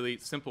really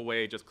simple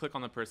way. Just click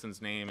on the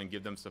person's name and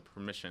give them some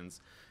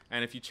permissions.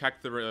 And if you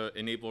check the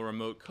enable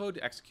remote code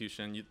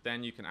execution,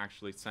 then you can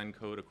actually send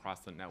code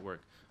across the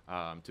network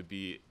to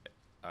be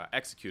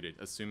executed,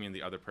 assuming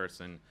the other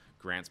person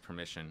grants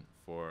permission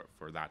for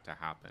that to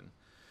happen.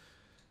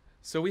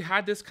 So we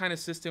had this kind of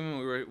system,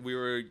 and we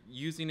were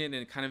using it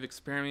and kind of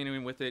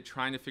experimenting with it,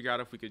 trying to figure out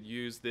if we could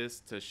use this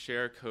to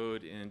share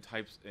code in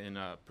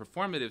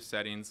performative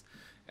settings,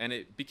 and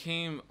it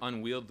became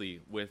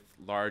unwieldy with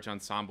large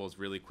ensembles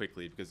really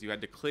quickly, because you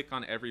had to click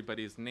on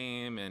everybody's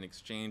name and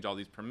exchange all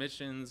these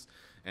permissions,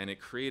 and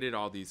it created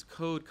all these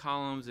code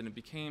columns, and it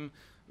became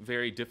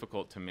very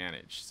difficult to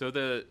manage. So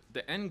the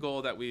end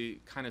goal that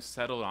we kind of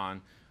settled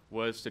on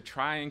was to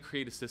try and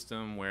create a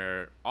system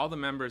where all the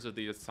members of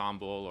the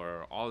ensemble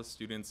or all the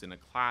students in a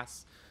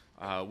class,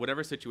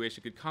 whatever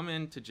situation, could come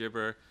into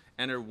Jibber,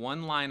 enter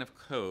one line of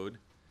code,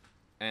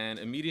 and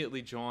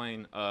immediately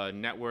join a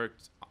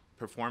networked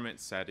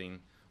performance setting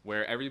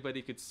where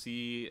everybody could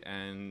see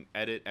and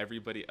edit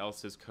everybody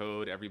else's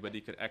code,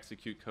 everybody could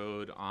execute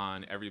code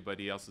on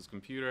everybody else's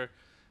computer,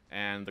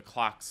 and the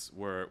clocks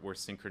were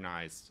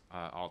synchronized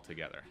all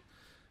together.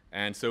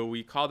 And so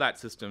we call that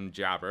system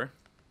Jabber.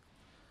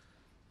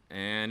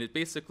 And it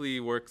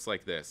basically works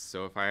like this.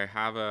 So if I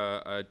have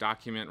a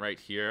document right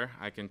here,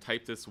 I can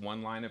type this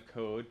one line of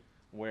code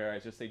where I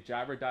just say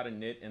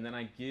jabber.init, and then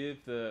I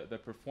give the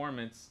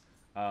performance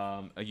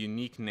a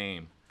unique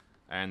name.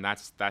 And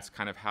that's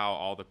kind of how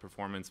all the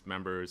performance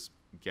members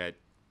get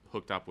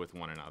hooked up with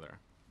one another.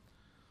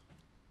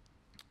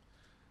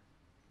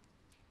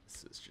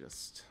 This is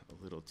just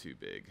a little too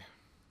big.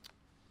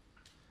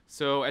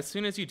 So as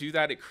soon as you do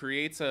that, it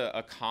creates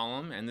a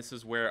column, and this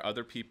is where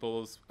other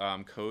people's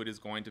code is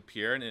going to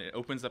appear, and it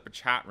opens up a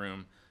chat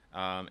room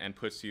and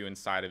puts you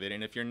inside of it.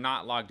 And if you're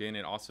not logged in,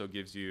 it also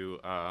gives you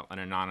an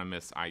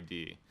anonymous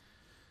ID.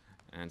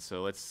 And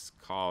so let's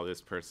call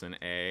this person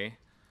A,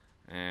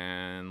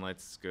 and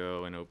let's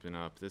go and open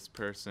up this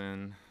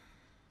person,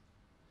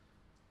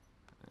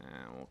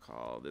 and we'll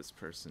call this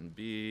person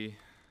B,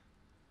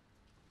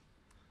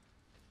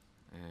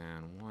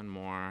 and one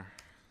more.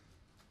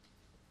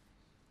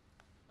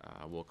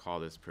 We'll call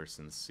this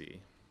person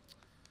C.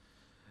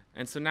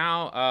 And so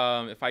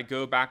now, if I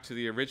go back to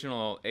the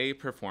original A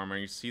performer,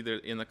 you see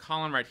that in the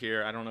column right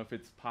here, I don't know if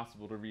it's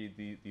possible to read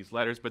these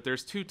letters, but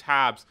there's two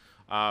tabs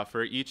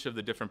for each of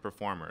the different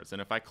performers.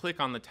 And if I click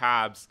on the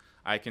tabs,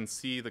 I can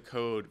see the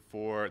code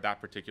for that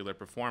particular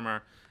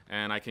performer,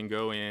 and I can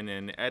go in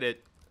and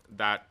edit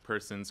that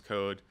person's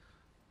code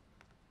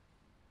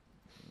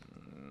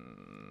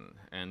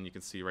and you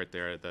can see right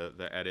there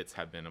the edits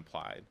have been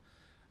applied.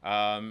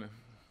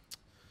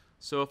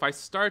 So if I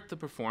start the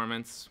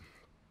performance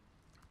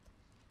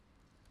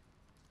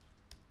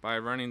by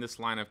running this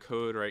line of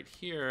code right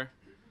here,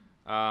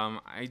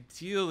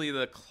 ideally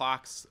the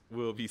clocks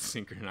will be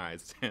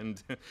synchronized,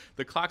 and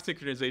the clock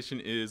synchronization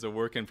is a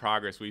work in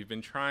progress. We've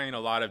been trying a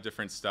lot of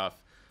different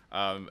stuff,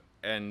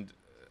 and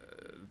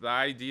the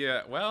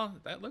idea, well,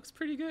 that looks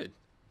pretty good.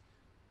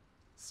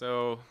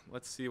 So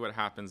let's see what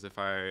happens if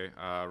I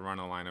run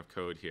a line of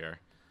code here.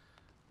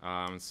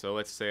 So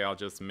let's say I'll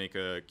just make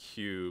a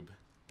cube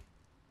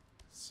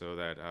so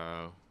that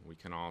we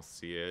can all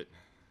see it.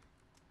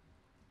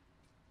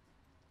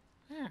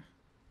 Yeah,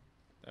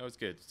 that was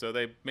good. So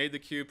they made the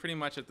cube pretty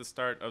much at the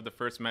start of the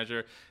first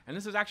measure, and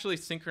this is actually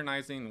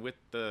synchronizing with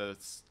the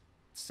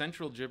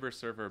central Gibber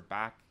server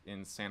back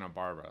in Santa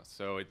Barbara.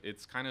 So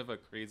it's kind of a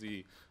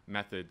crazy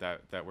method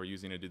that we're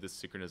using to do this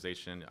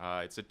synchronization.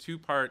 It's a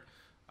two-part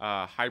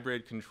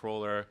hybrid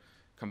controller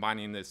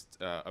combining this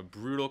a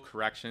brutal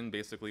correction.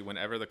 Basically,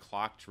 whenever the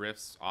clock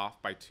drifts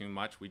off by too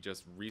much, we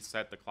just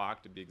reset the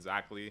clock to be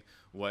exactly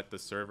what the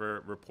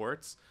server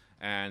reports,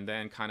 and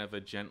then kind of a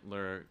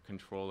gentler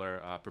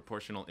controller,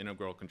 proportional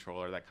integral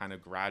controller that kind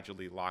of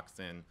gradually locks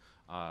in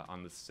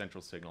on the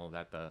central signal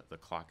that the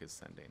clock is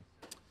sending.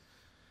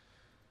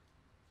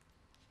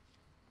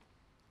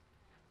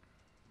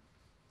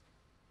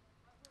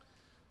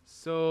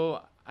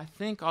 So I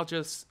think I'll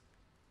just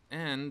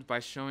end by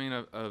showing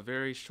a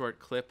very short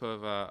clip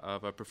of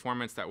a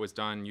performance that was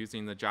done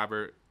using the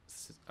Jabber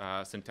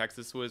syntax.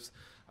 This was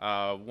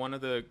one of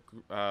the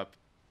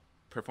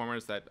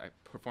performers that I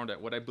performed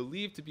at what I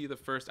believe to be the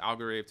first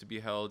algorave to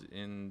be held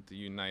in the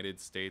United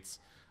States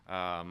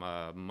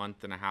a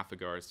month and a half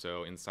ago or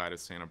so inside of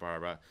Santa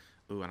Barbara.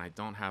 Ooh, and I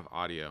don't have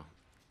audio.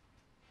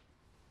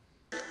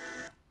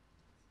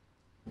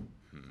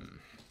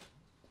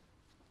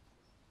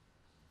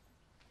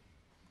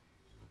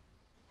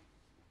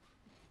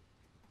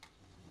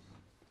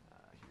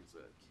 Here's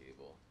a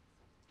cable.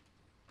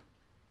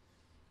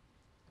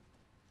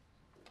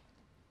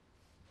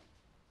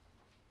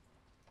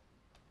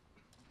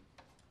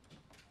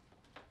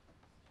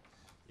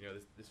 You know,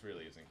 this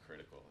really isn't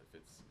critical if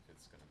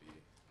it's going to be.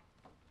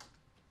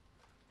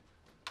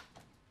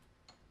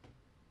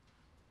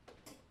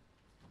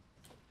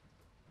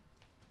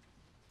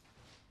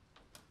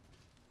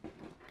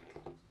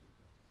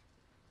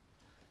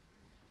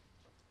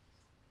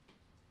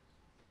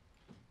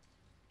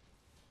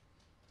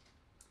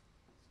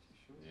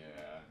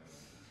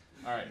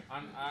 Yeah. All right.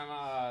 I'm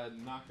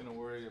not going to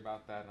worry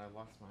about that. I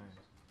lost my.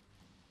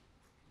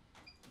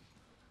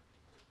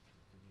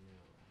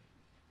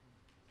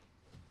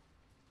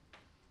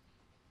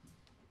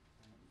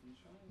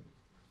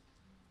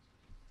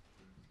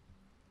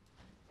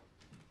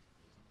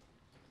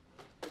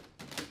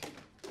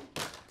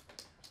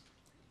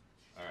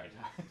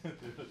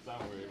 Let's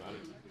not worry about it.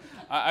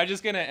 I'm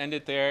just going to end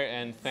it there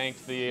and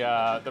thank the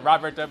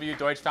Robert W.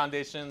 Deutsch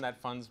Foundation that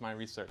funds my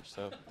research.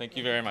 So thank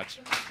you very much.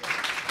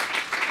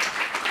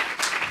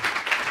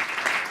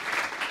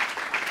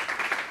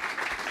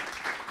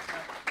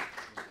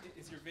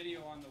 Is your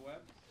video on the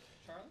web,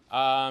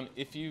 Charlie?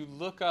 If you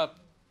look up,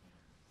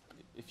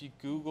 if you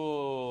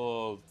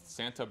Google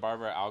Santa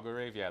Barbara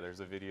algorave, yeah, there's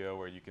a video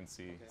where you can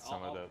see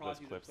some of those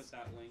clips. I'll put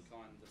that link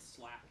on the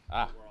Slack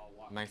Ah, that we're all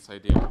watching. nice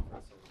idea.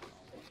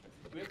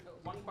 We have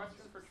one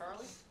question for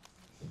Charlie.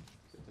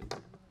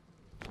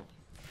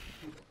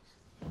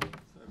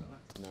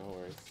 No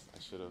worries. I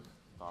should have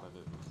thought of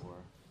it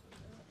before.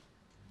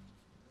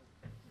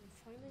 I'm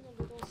finding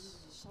a little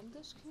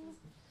SanDisk here.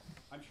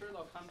 I'm sure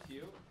they'll come to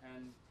you,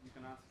 and you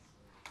can ask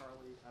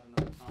Charlie at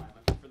another time.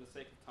 I think for the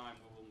sake of time,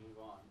 we will move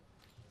on.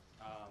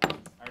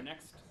 Our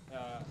next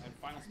and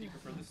final speaker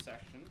for this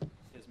section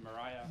is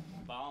Marije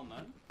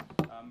Baalman.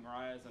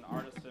 Marije is an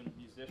artist and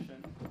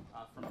musician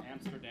from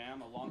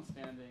Amsterdam, a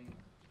long-standing,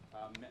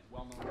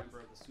 well-known member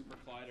of the Super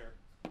Collider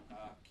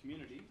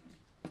community.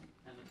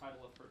 And the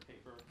title of her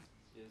paper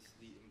is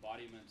The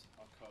Embodiment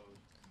of Code.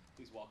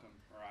 Please welcome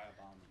Marije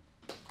Baalman.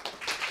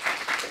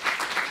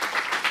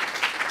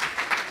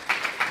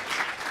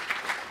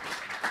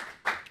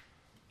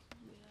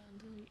 Yeah, and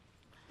then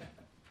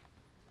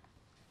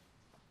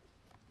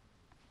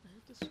I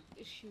have this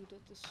issue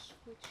that the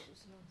switch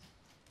is not.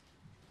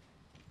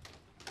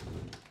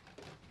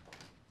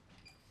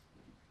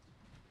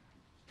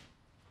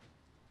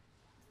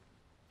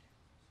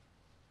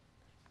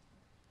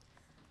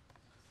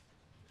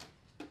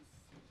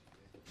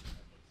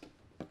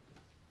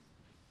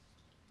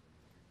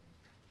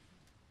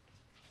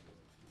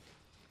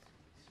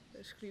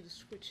 Basically, the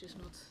switch is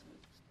not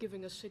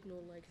giving a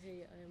signal like,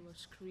 hey, I am a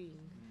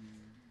screen.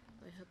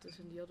 I had this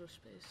in the other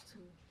space too.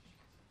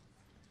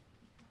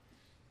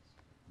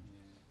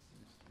 Yeah,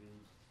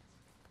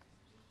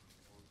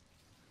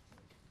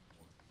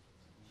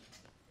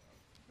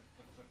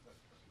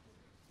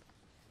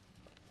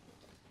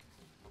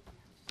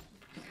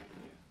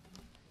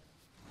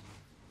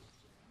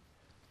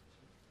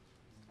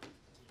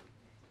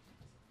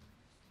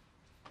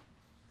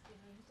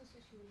 I had this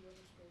issue in the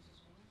other space as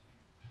well.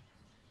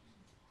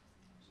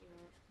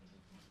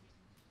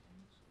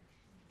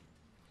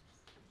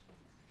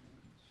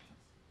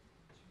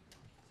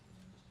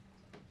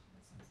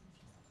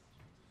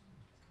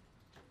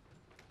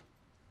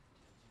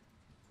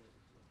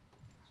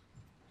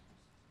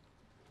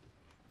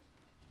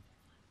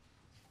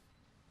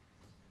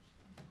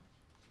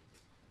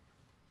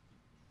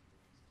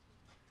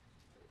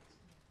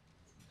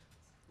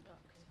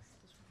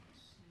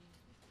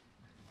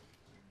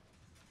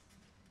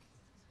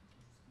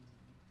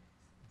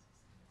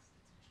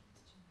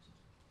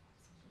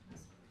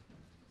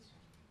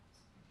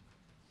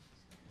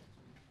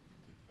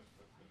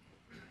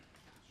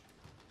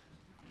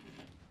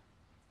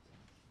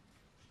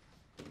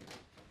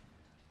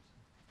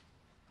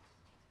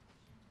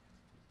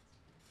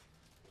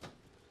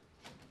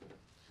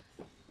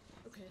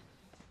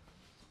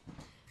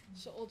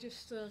 So I'll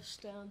just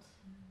stand.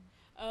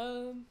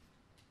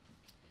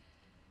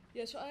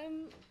 Yeah, so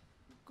I'm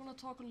gonna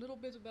talk a little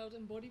bit about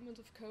embodiment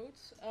of code.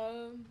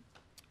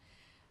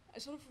 I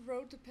sort of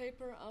wrote the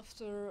paper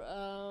after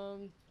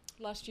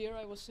last year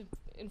I was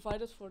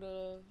invited for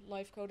the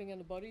Live Coding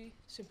and the Body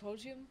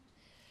Symposium.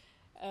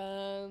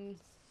 And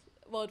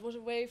well, it was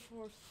a way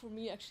for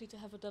me actually to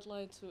have a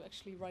deadline to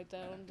actually write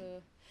down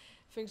the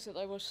things that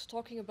I was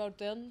talking about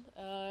then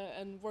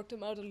and work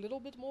them out a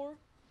little bit more.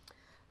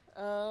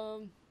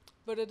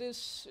 But it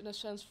is, in a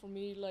sense, for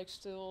me, like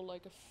still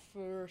like a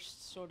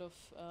first sort of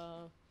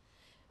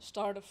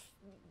start of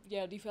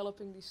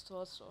developing these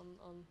thoughts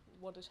on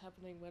what is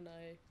happening when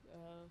I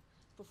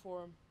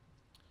perform.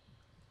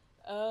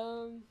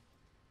 And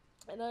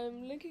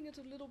I'm linking it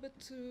a little bit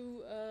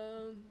to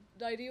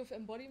the idea of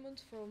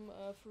embodiment from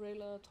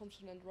Varela,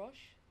 Thompson, and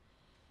Rush,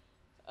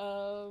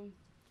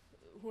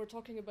 who are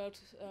talking about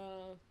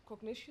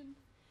cognition,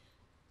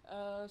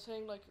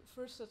 saying like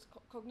first that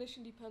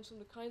cognition depends on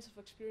the kinds of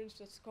experience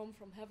that come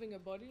from having a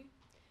body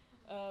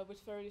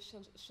with various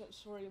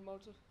sensory and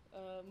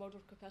motor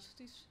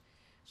capacities.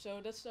 So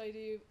that's the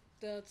idea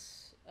that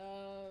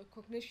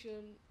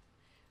cognition,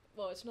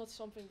 well, it's not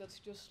something that's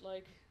just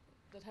like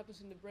that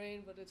happens in the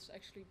brain, but it's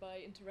actually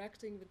by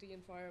interacting with the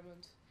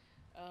environment.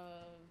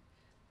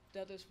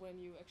 That is when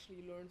you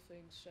actually learn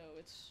things. So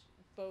it's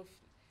both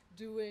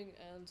doing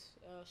and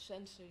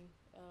sensing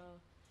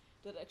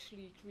that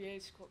actually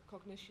creates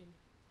cognition.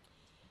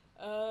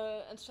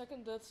 And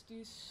second, that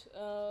these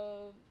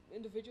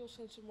individual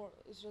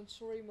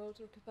sensory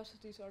motor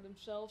capacities are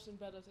themselves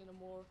embedded in a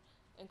more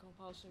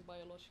encompassing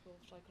biological,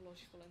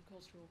 psychological, and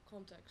cultural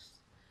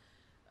context.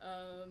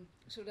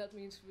 So that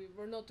means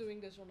we're not doing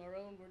this on our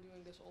own, we're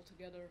doing this all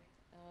together,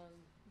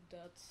 and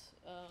that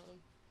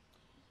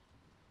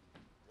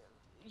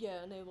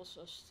enables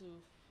us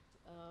to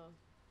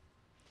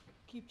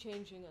keep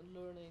changing and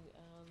learning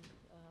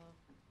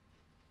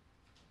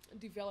and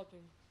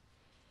developing.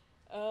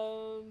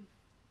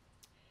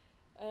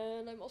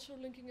 And I'm also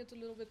linking it a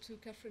little bit to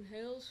Catherine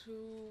Hales,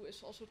 who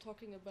is also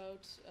talking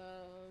about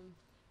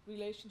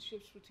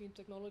relationships between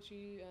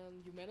technology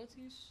and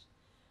humanities.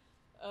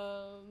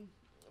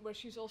 Where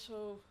she's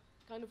also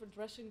kind of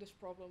addressing this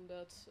problem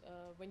that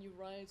when you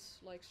write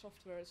like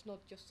software, it's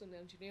not just an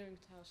engineering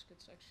task,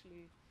 it's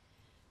actually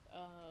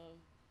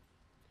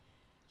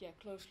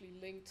closely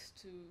linked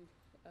to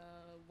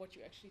what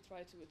you actually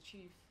try to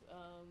achieve.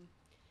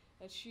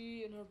 And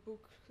she, in her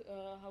book,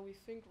 How We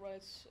Think,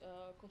 writes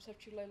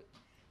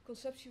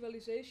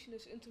conceptualization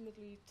is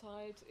intimately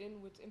tied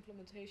in with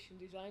implementation.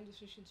 Design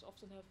decisions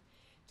often have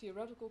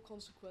theoretical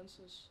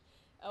consequences.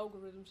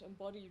 Algorithms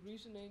embody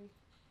reasoning,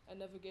 and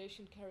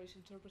navigation carries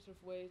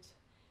interpretive weight.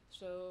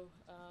 So,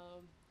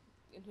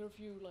 in her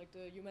view, like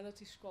the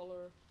humanities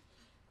scholar,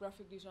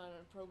 graphic designer,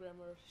 and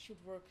programmer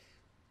should work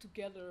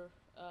together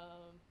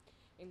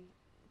in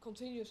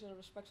continuous and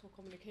respectful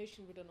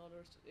communication with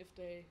another if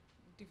they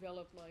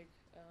develop like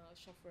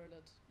software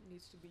that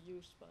needs to be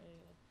used by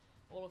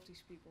all of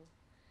these people.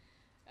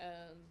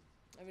 And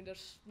I mean,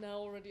 there's now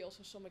already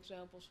also some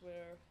examples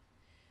where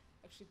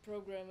actually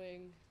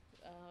programming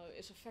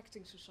is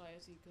affecting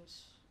society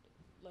because,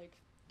 like,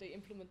 they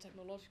implement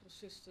technological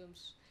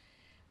systems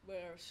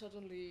where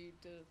suddenly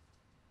the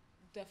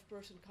deaf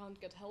person can't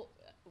get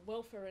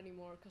welfare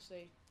anymore because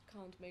they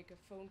can't make a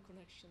phone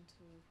connection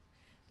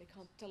they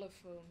can't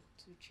telephone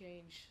to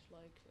change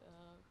like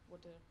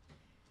what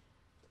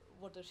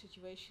their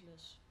situation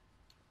is.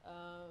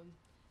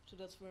 So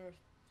that's where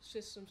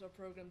systems are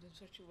programmed in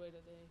such a way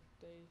that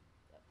they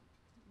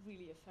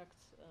really affect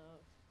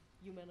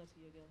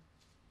humanity again.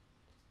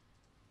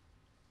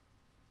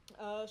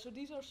 So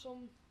these are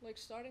some like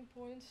starting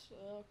points,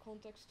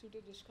 context to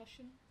the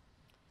discussion.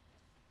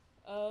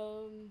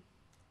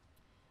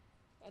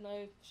 And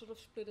I sort of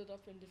split it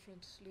up in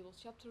different little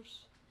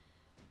chapters.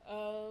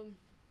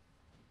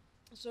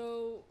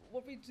 So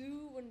what we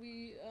do when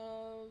we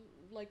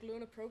like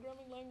learn a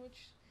programming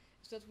language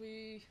is that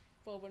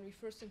when we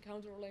first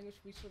encounter a language,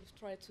 we sort of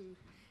try to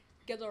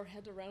get our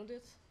head around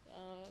it.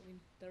 I mean,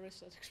 there is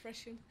that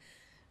expression.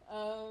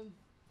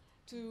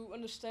 To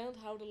understand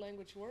how the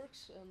language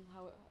works and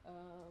how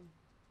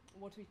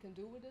what we can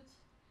do with it,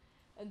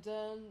 and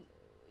then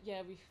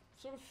we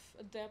sort of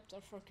adapt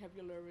our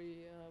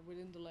vocabulary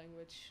within the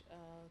language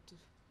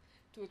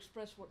to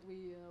express what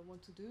we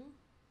want to do,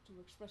 to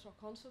express our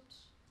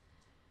concepts.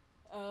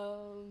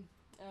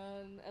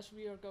 And as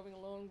we are going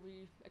along,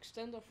 we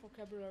extend our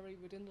vocabulary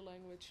within the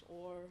language,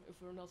 or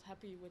if we're not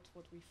happy with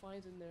what we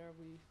find in there,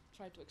 we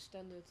try to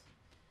extend it.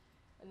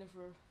 And if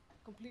we're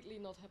completely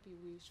not happy,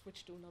 we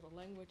switch to another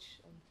language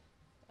and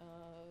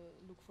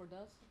look for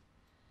that.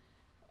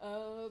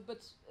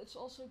 But it's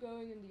also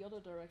going in the other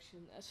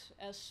direction.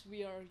 As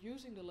we are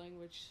using the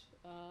language,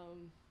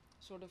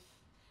 sort of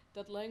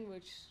that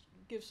language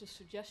gives us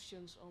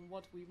suggestions on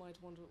what we might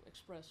want to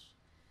express.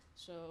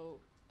 So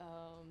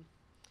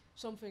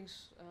some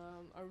things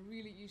are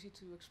really easy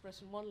to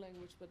express in one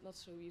language, but not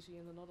so easy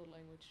in another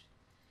language.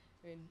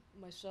 I mean,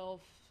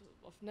 myself,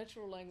 of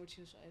natural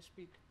languages, I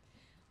speak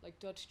like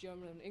Dutch,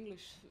 German, and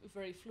English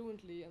very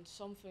fluently, and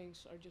some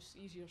things are just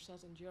easier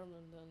said in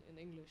German than in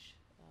English,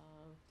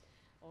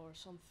 or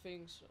some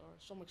things or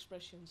some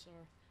expressions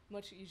are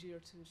much easier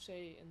to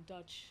say in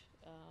Dutch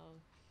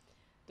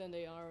than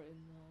they are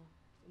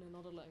in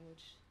another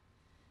language.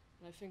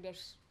 And I think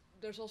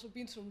there's also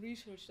been some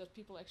research that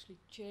people actually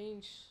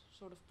change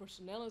sort of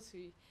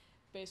personality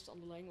based on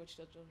the language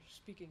that they're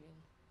speaking in.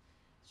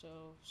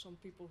 So some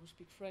people who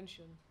speak French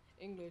and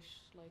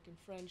English, like in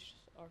French,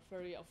 are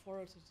very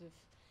authoritative,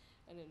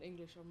 and in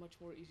English are much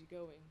more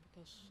easygoing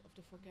because of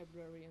the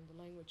vocabulary and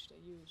the language they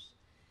use.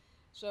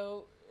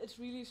 So it's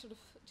really sort of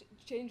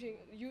changing.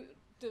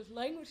 The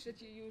language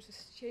that you use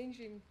is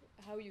changing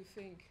how you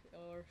think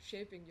or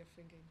shaping your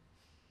thinking.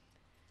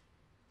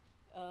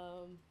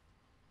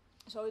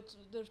 So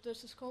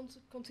there's this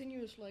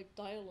continuous like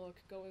dialogue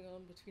going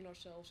on between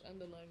ourselves and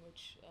the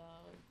language,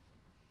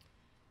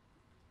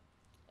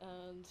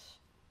 and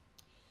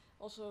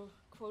also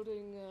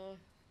quoting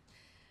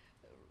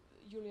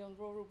JoAnn,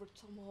 Robert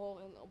Tom Hall,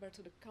 and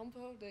Alberto de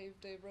Campo.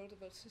 They wrote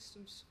about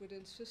systems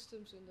within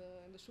systems in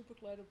the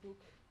Supercollider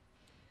book,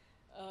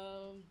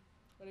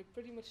 where they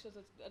pretty much said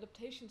that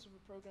adaptations of a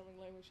programming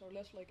language are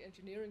less like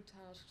engineering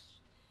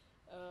tasks,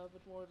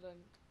 but more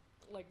than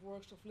like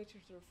works of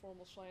literature,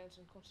 formal science,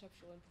 and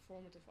conceptual and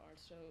performative art.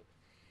 So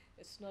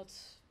it's not,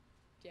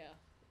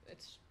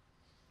 it's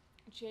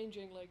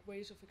changing like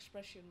ways of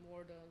expression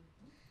more than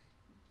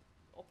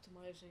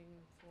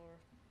optimizing for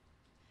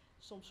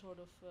some sort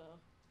of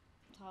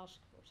task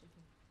or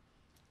something.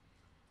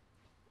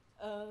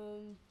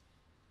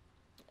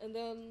 And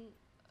then,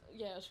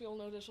 as we all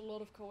know, there's a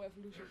lot of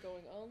co-evolution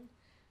going on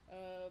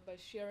by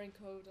sharing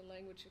code and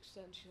language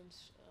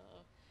extensions.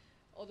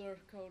 Other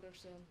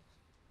coders then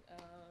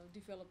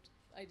developed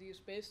ideas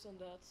based on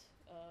that,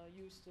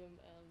 used them,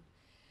 and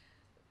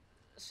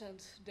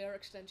sent their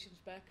extensions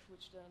back,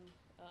 which then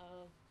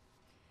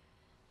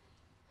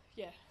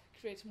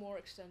creates more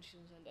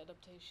extensions and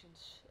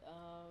adaptations.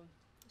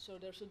 So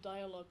there's a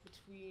dialogue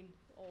between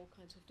all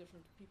kinds of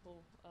different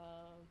people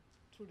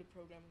through the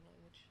programming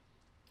language.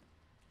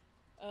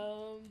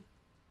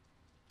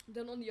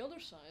 Then on the other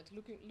side,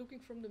 looking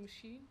from the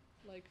machine,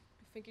 like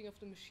thinking of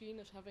the machine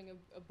as having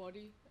a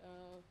body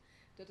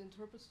that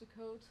interprets the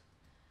code.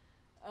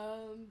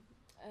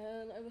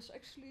 And I was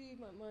actually,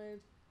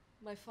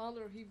 my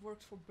father, he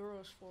worked for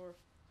Burroughs for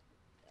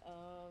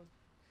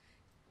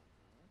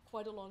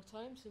quite a long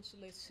time, since the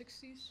late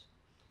 60s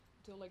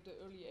until like the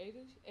early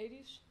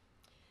 80s.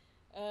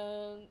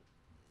 And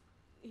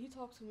he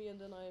talked to me, and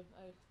then I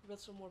read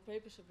some more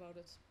papers about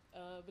it.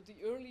 But the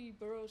early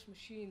Burroughs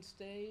machines,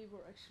 they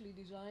were actually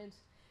designed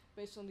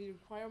based on the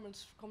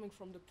requirements coming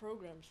from the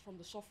programs, from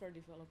the software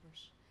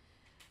developers,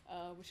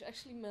 which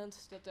actually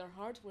meant that their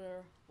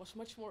hardware was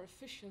much more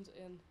efficient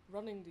in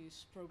running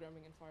these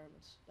programming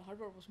environments. The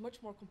hardware was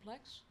much more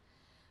complex,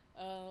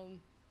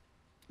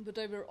 but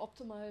they were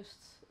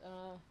optimized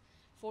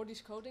for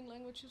these coding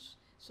languages.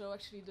 So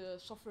actually the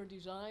software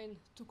design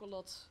took a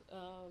lot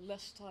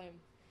less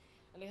time.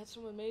 And they had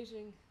some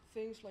amazing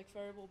things like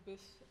variable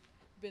bit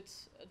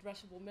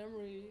addressable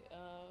memory,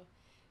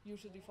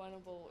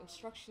 user-definable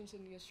instructions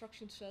in the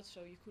instruction set,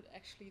 so you could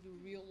actually do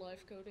real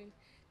live coding,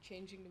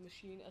 changing the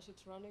machine as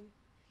it's running.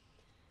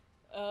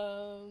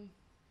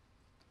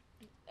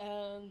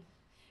 And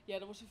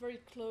there was a very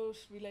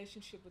close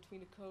relationship between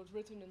the code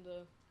written in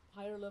the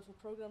higher level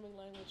programming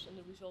language and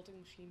the resulting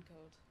machine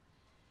code,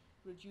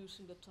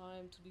 reducing the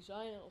time to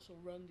design and also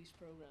run these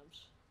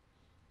programs.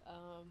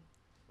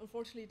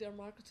 Unfortunately, their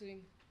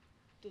marketing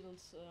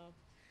didn't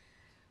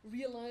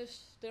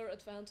realize their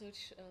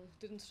advantage and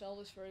didn't sell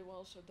this very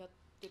well, so that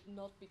did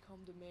not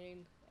become the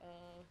main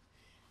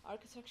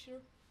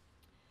architecture.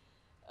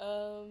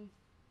 And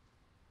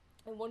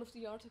one of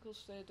the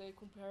articles, they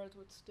compare it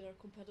with their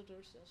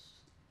competitors, as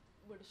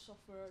where the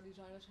software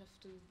designers have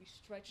to be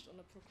stretched on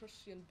a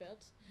Procrustean bed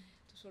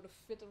to sort of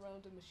fit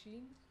around the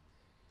machine.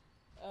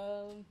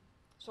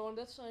 So on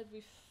that side,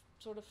 we've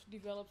sort of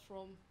developed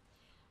from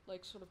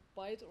like sort of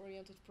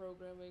byte-oriented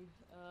programming,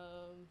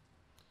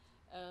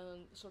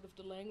 and sort of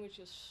the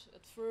languages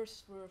at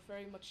first were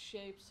very much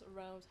shaped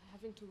around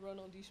having to run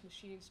on these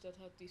machines that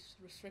had these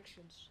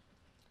restrictions.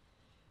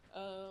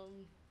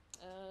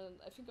 And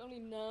I think only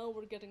now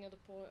we're getting at a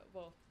point,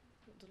 well,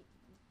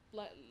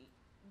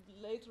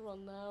 later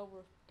on now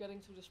we're getting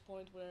to this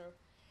point where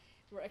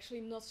we're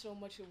actually not so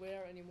much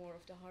aware anymore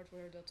of the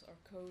hardware that our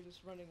code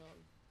is running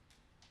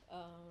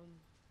on.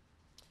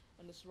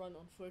 And it's run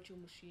on virtual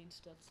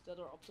machines that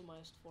are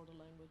optimized for the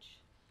language.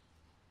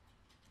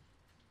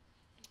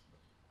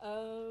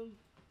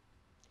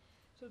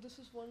 So this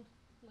is one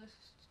less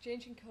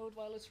changing code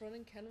while it's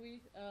running. Can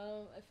we?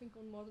 I think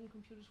on modern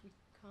computers we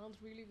can't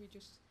really. We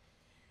just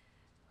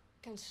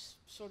can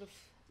sort of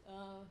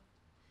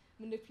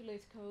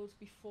manipulate code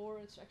before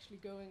it's actually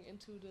going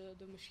into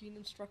the machine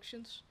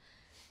instructions.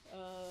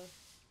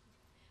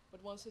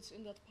 But once it's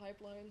in that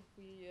pipeline,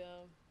 we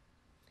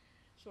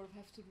sort of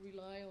have to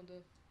rely on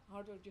the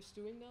hardware just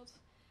doing that.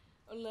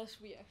 unless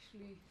we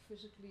actually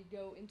physically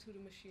go into the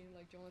machine,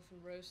 like Jonathan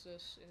Rose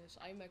does in his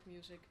iMac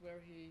music, where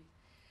he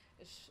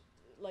is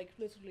like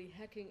literally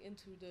hacking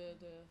into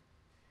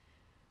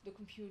the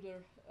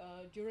computer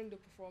during the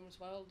performance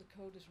while the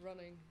code is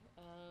running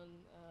and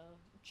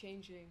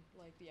changing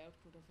like the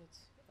output of it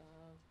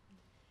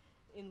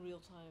in real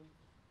time.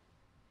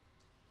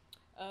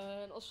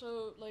 And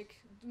also, like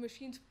the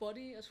machine's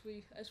body, as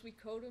we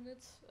code on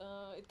it,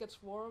 it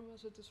gets warm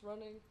as it is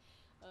running.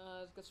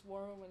 It gets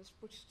warm when it's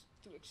pushed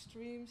to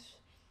extremes,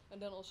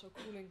 and then also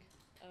cooling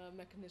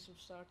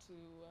mechanisms start to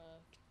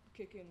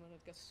kick in when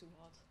it gets too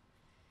hot.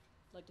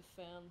 Like the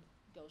fan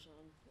goes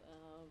on,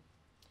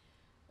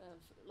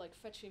 like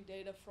fetching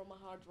data from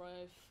a hard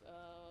drive,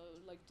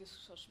 like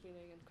disks are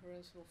spinning and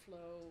currents will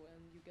flow,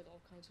 and you get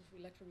all kinds of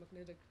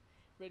electromagnetic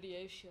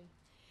radiation.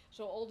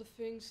 So all the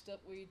things that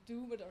we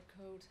do with our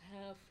code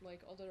have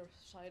like other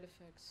side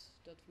effects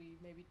that we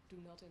maybe do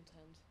not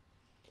intend.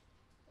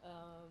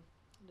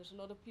 There's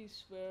another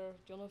piece where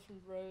Jonathan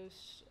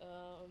Rose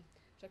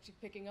is actually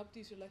picking up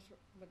these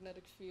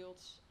electromagnetic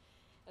fields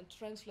and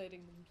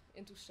translating them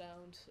into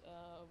sound,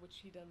 which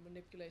he then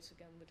manipulates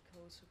again with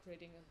code, so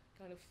creating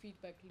a kind of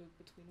feedback loop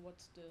between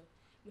what the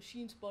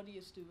machine's body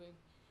is doing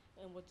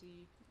and what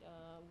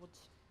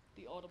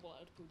the audible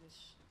output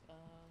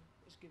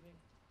is giving.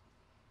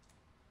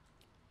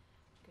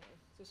 Okay,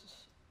 this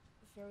is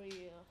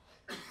very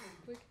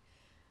quick.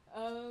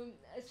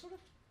 I sort of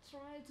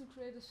try to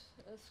create a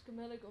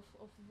schematic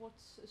of what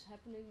is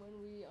happening when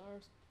we are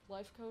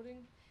live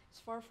coding. It's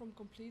far from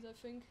complete, I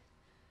think.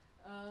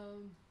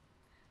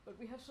 But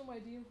we have some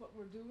idea of what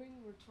we're doing.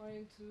 We're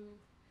trying to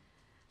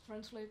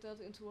translate that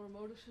into our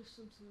motor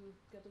system to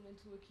get them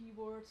into a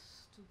keyboard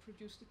to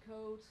produce the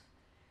code.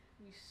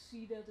 We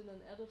see that in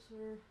an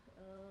editor,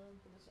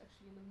 but it's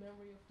actually in the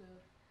memory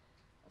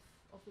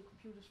of the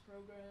computer's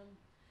program.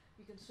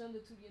 We can send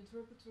it to the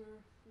interpreter,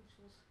 which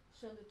will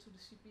send it to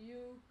the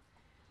CPU,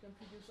 then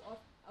produce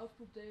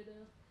output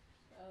data.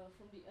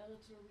 From the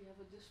editor, we have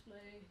a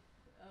display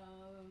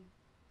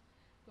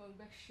going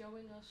back,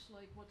 showing us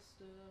like what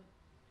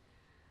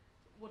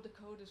the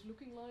code is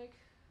looking like,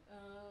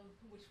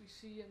 which we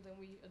see, and then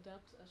we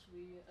adapt as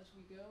we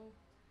go.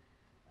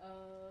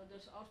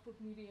 There's output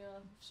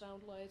media,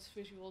 sound lights,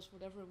 visuals,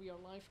 whatever we are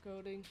live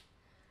coding.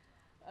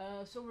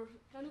 So we're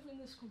kind of in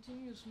this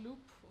continuous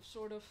loop of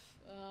sort of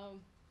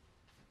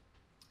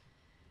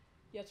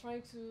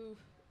trying to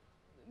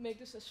make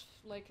this as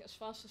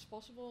fast as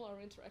possible. Our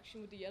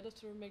interaction with the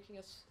editor, making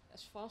it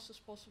as fast as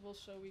possible,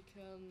 so we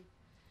can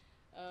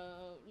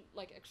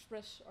like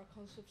express our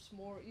concepts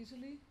more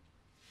easily.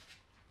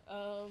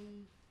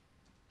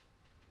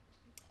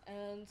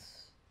 And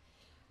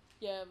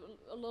yeah,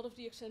 a lot of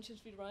the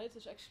extensions we write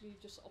is actually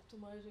just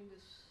optimizing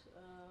this,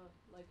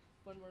 like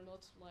when we're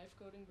not live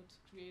coding, but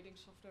creating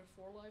software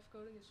for live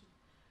coding, is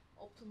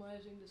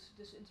optimizing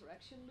this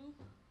interaction loop.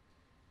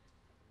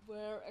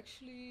 Where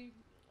actually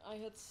I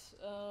had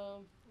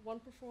one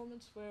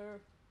performance where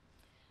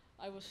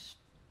I was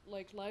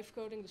like live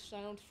coding the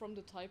sound from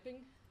the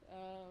typing,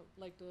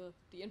 like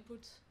the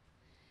input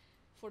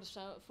for the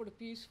sound for the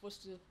piece was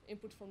the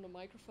input from the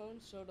microphone.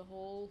 So the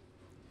whole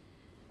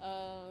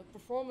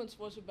performance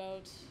was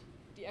about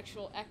the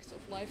actual act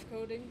of live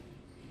coding.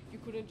 You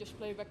couldn't just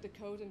play back the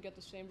code and get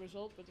the same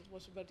result, but it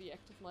was about the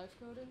act of live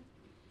coding.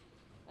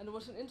 And there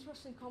was an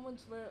interesting comment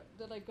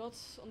that I got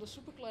on the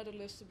Supercollider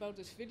list about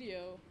this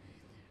video,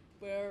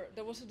 where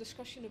there was a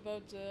discussion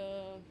about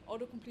the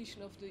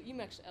auto-completion of the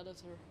Emacs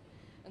editor,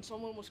 and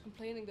someone was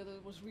complaining that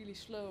it was really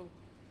slow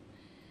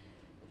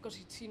because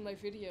he'd seen my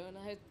video, and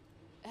I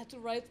had to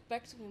write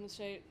back to him and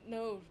say,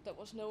 no, that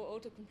was no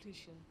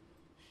auto-completion.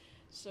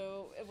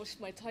 So it was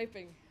my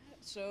typing.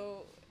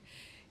 So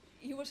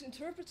he was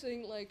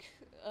interpreting like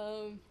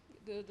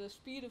the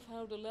speed of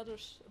how the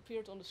letters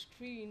appeared on the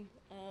screen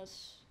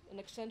as an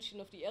extension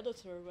of the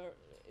editor, where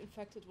in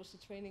fact it was the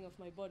training of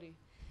my body.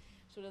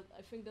 So that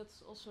I think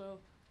that's also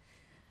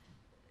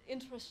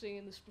interesting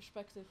in this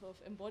perspective of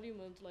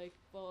embodiment. Like,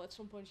 well, at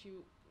some point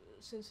you,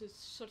 since it's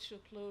such a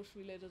close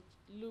related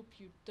loop,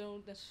 you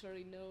don't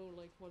necessarily know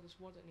like what is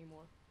what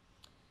anymore.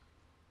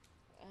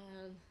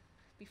 And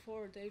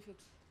before David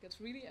gets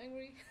really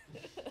angry,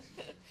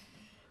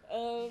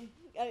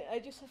 I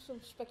just have some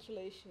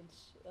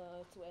speculations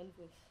to end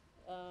with.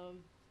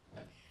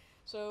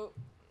 So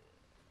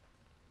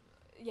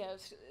yeah,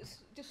 it's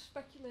just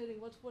speculating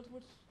what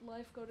would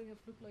live coding have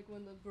looked like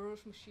when the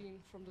Burroughs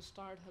machine from the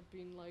start had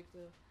been like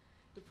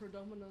the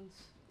predominant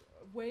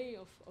way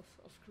of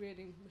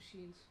creating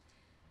machines.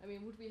 I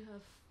mean, would we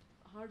have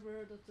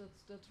hardware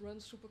that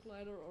runs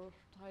Supercollider or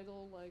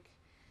Tidal like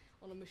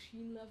on a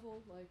machine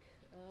level, like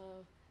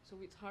so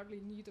we'd hardly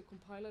need a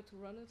compiler to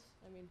run it?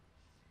 I mean,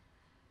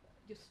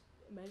 just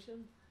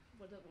imagine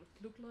what that would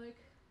look like.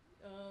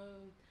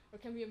 Or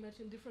can we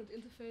imagine different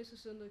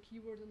interfaces than the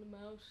keyboard and the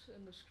mouse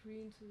and the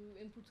screen to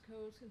input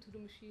code into the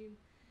machine?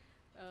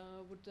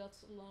 Would that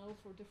allow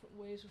for different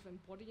ways of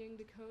embodying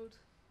the code?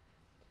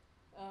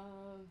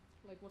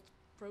 Like what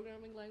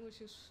programming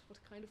languages, what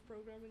kind of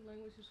programming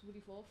languages would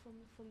evolve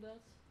from that?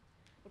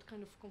 what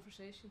kind of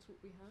conversations would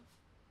we have?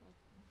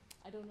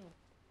 I don't know.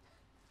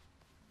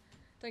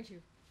 Thank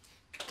you.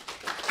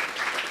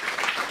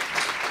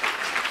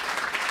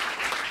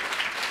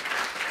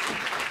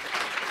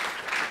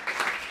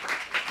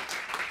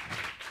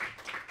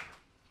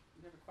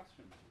 We have a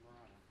question from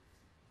Marije.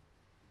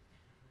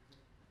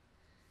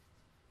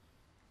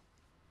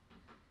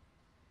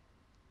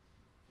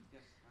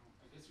 Yes,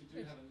 I guess we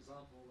do have an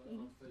example of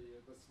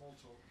the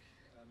Smalltalk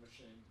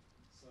machine.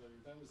 So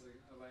that was a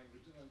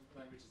language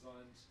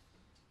designed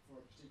for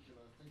a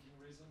particular thinking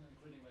reason,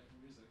 including making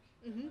music.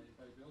 And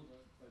they built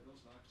an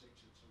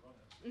architecture to run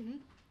it.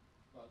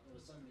 But it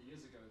was so many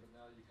years ago that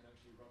now you can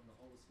actually run the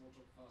whole of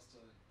Smalltalk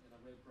faster in a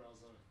web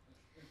browser.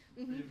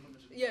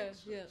 Re-implemented in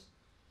JavaScript.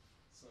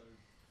 So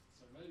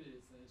maybe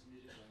it's an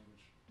intermediate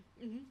language.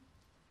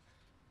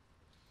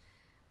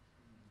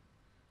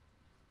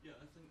 Yeah,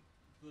 I think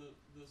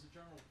there's a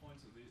general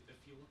point of if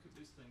you look at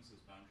these things as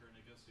boundary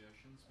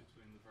negotiations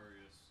between the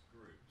various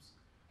groups,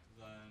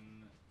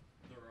 then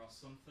there are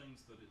some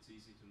things that it's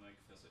easy to make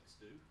physics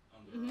do,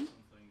 and there are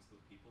some things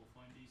that people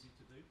find easy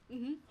to do.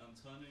 And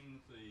turning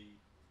the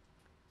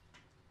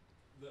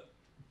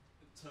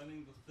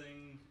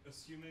thing,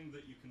 assuming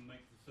that you can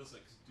make the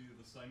physics do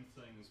the same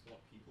thing as what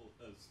people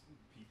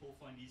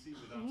find easy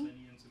without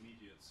any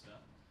intermediate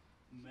step,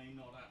 may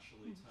not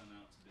actually turn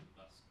out to be the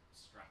best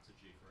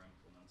strategy for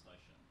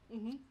implementation.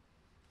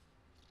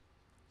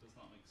 Does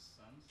that make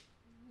sense?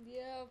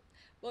 Yeah,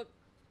 but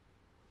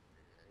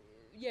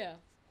yeah,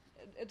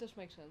 it does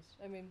make sense.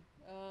 I mean,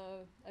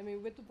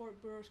 with the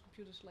Burroughs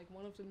computers, like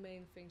one of the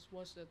main things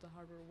was that the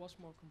hardware was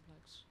more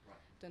complex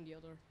than the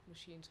other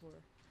machines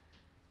were.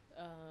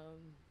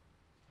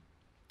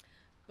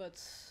 But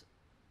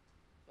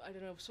I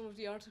don't know. Some of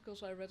the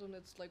articles I read on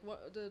it, like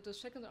the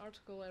second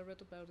article I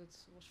read about it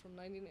was from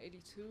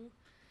 1982,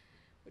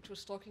 which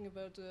was talking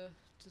about the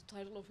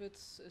title of it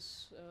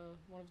is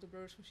one of the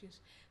Burroughs machines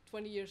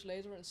 20 years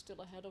later and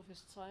still ahead of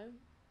his time.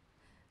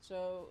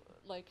 So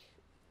like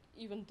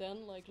even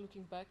then, like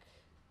looking back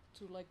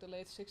to like the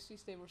late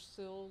 60s, they were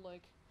still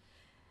like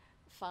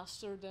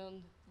faster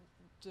than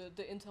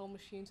the Intel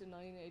machines in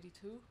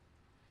 1982.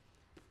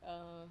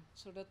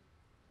 So that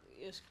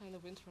is kind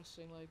of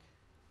interesting, like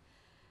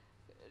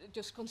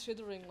just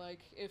considering like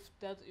if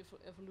that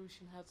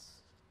evolution had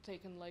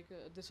taken like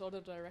this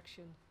other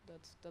direction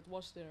that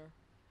was there,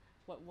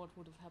 what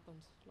would have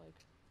happened? Like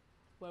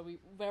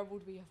where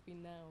would we have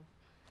been now?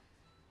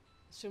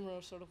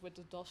 Similar sort of with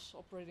the DOS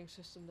operating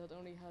system that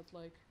only had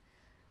like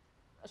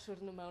a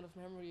certain amount of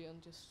memory,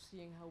 and just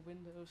seeing how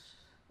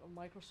Windows or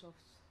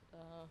Microsoft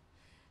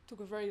took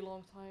a very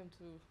long time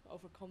to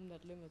overcome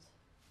that limit.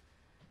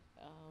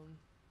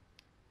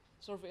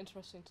 Sort of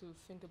interesting to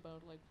think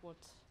about like what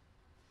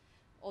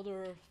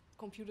other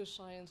computer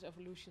science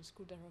evolutions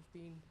could there have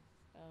been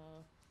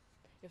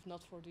if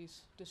not for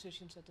these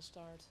decisions at the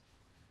start.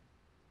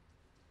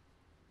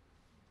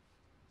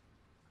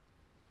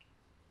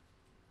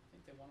 I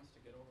think they want us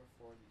to get over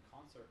for the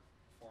concert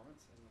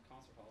performance in the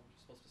concert hall, which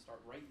is supposed to start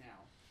right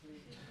now.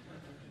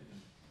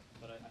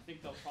 But I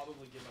think they'll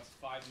probably give us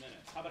 5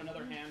 minutes. How about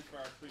another hand for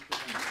our 3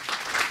 presenters?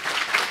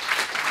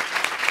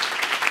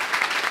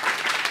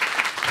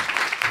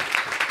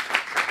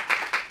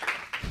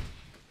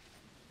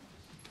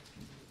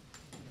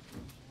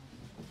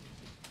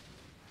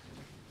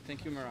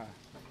 Thank you, Marije.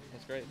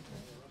 That's great.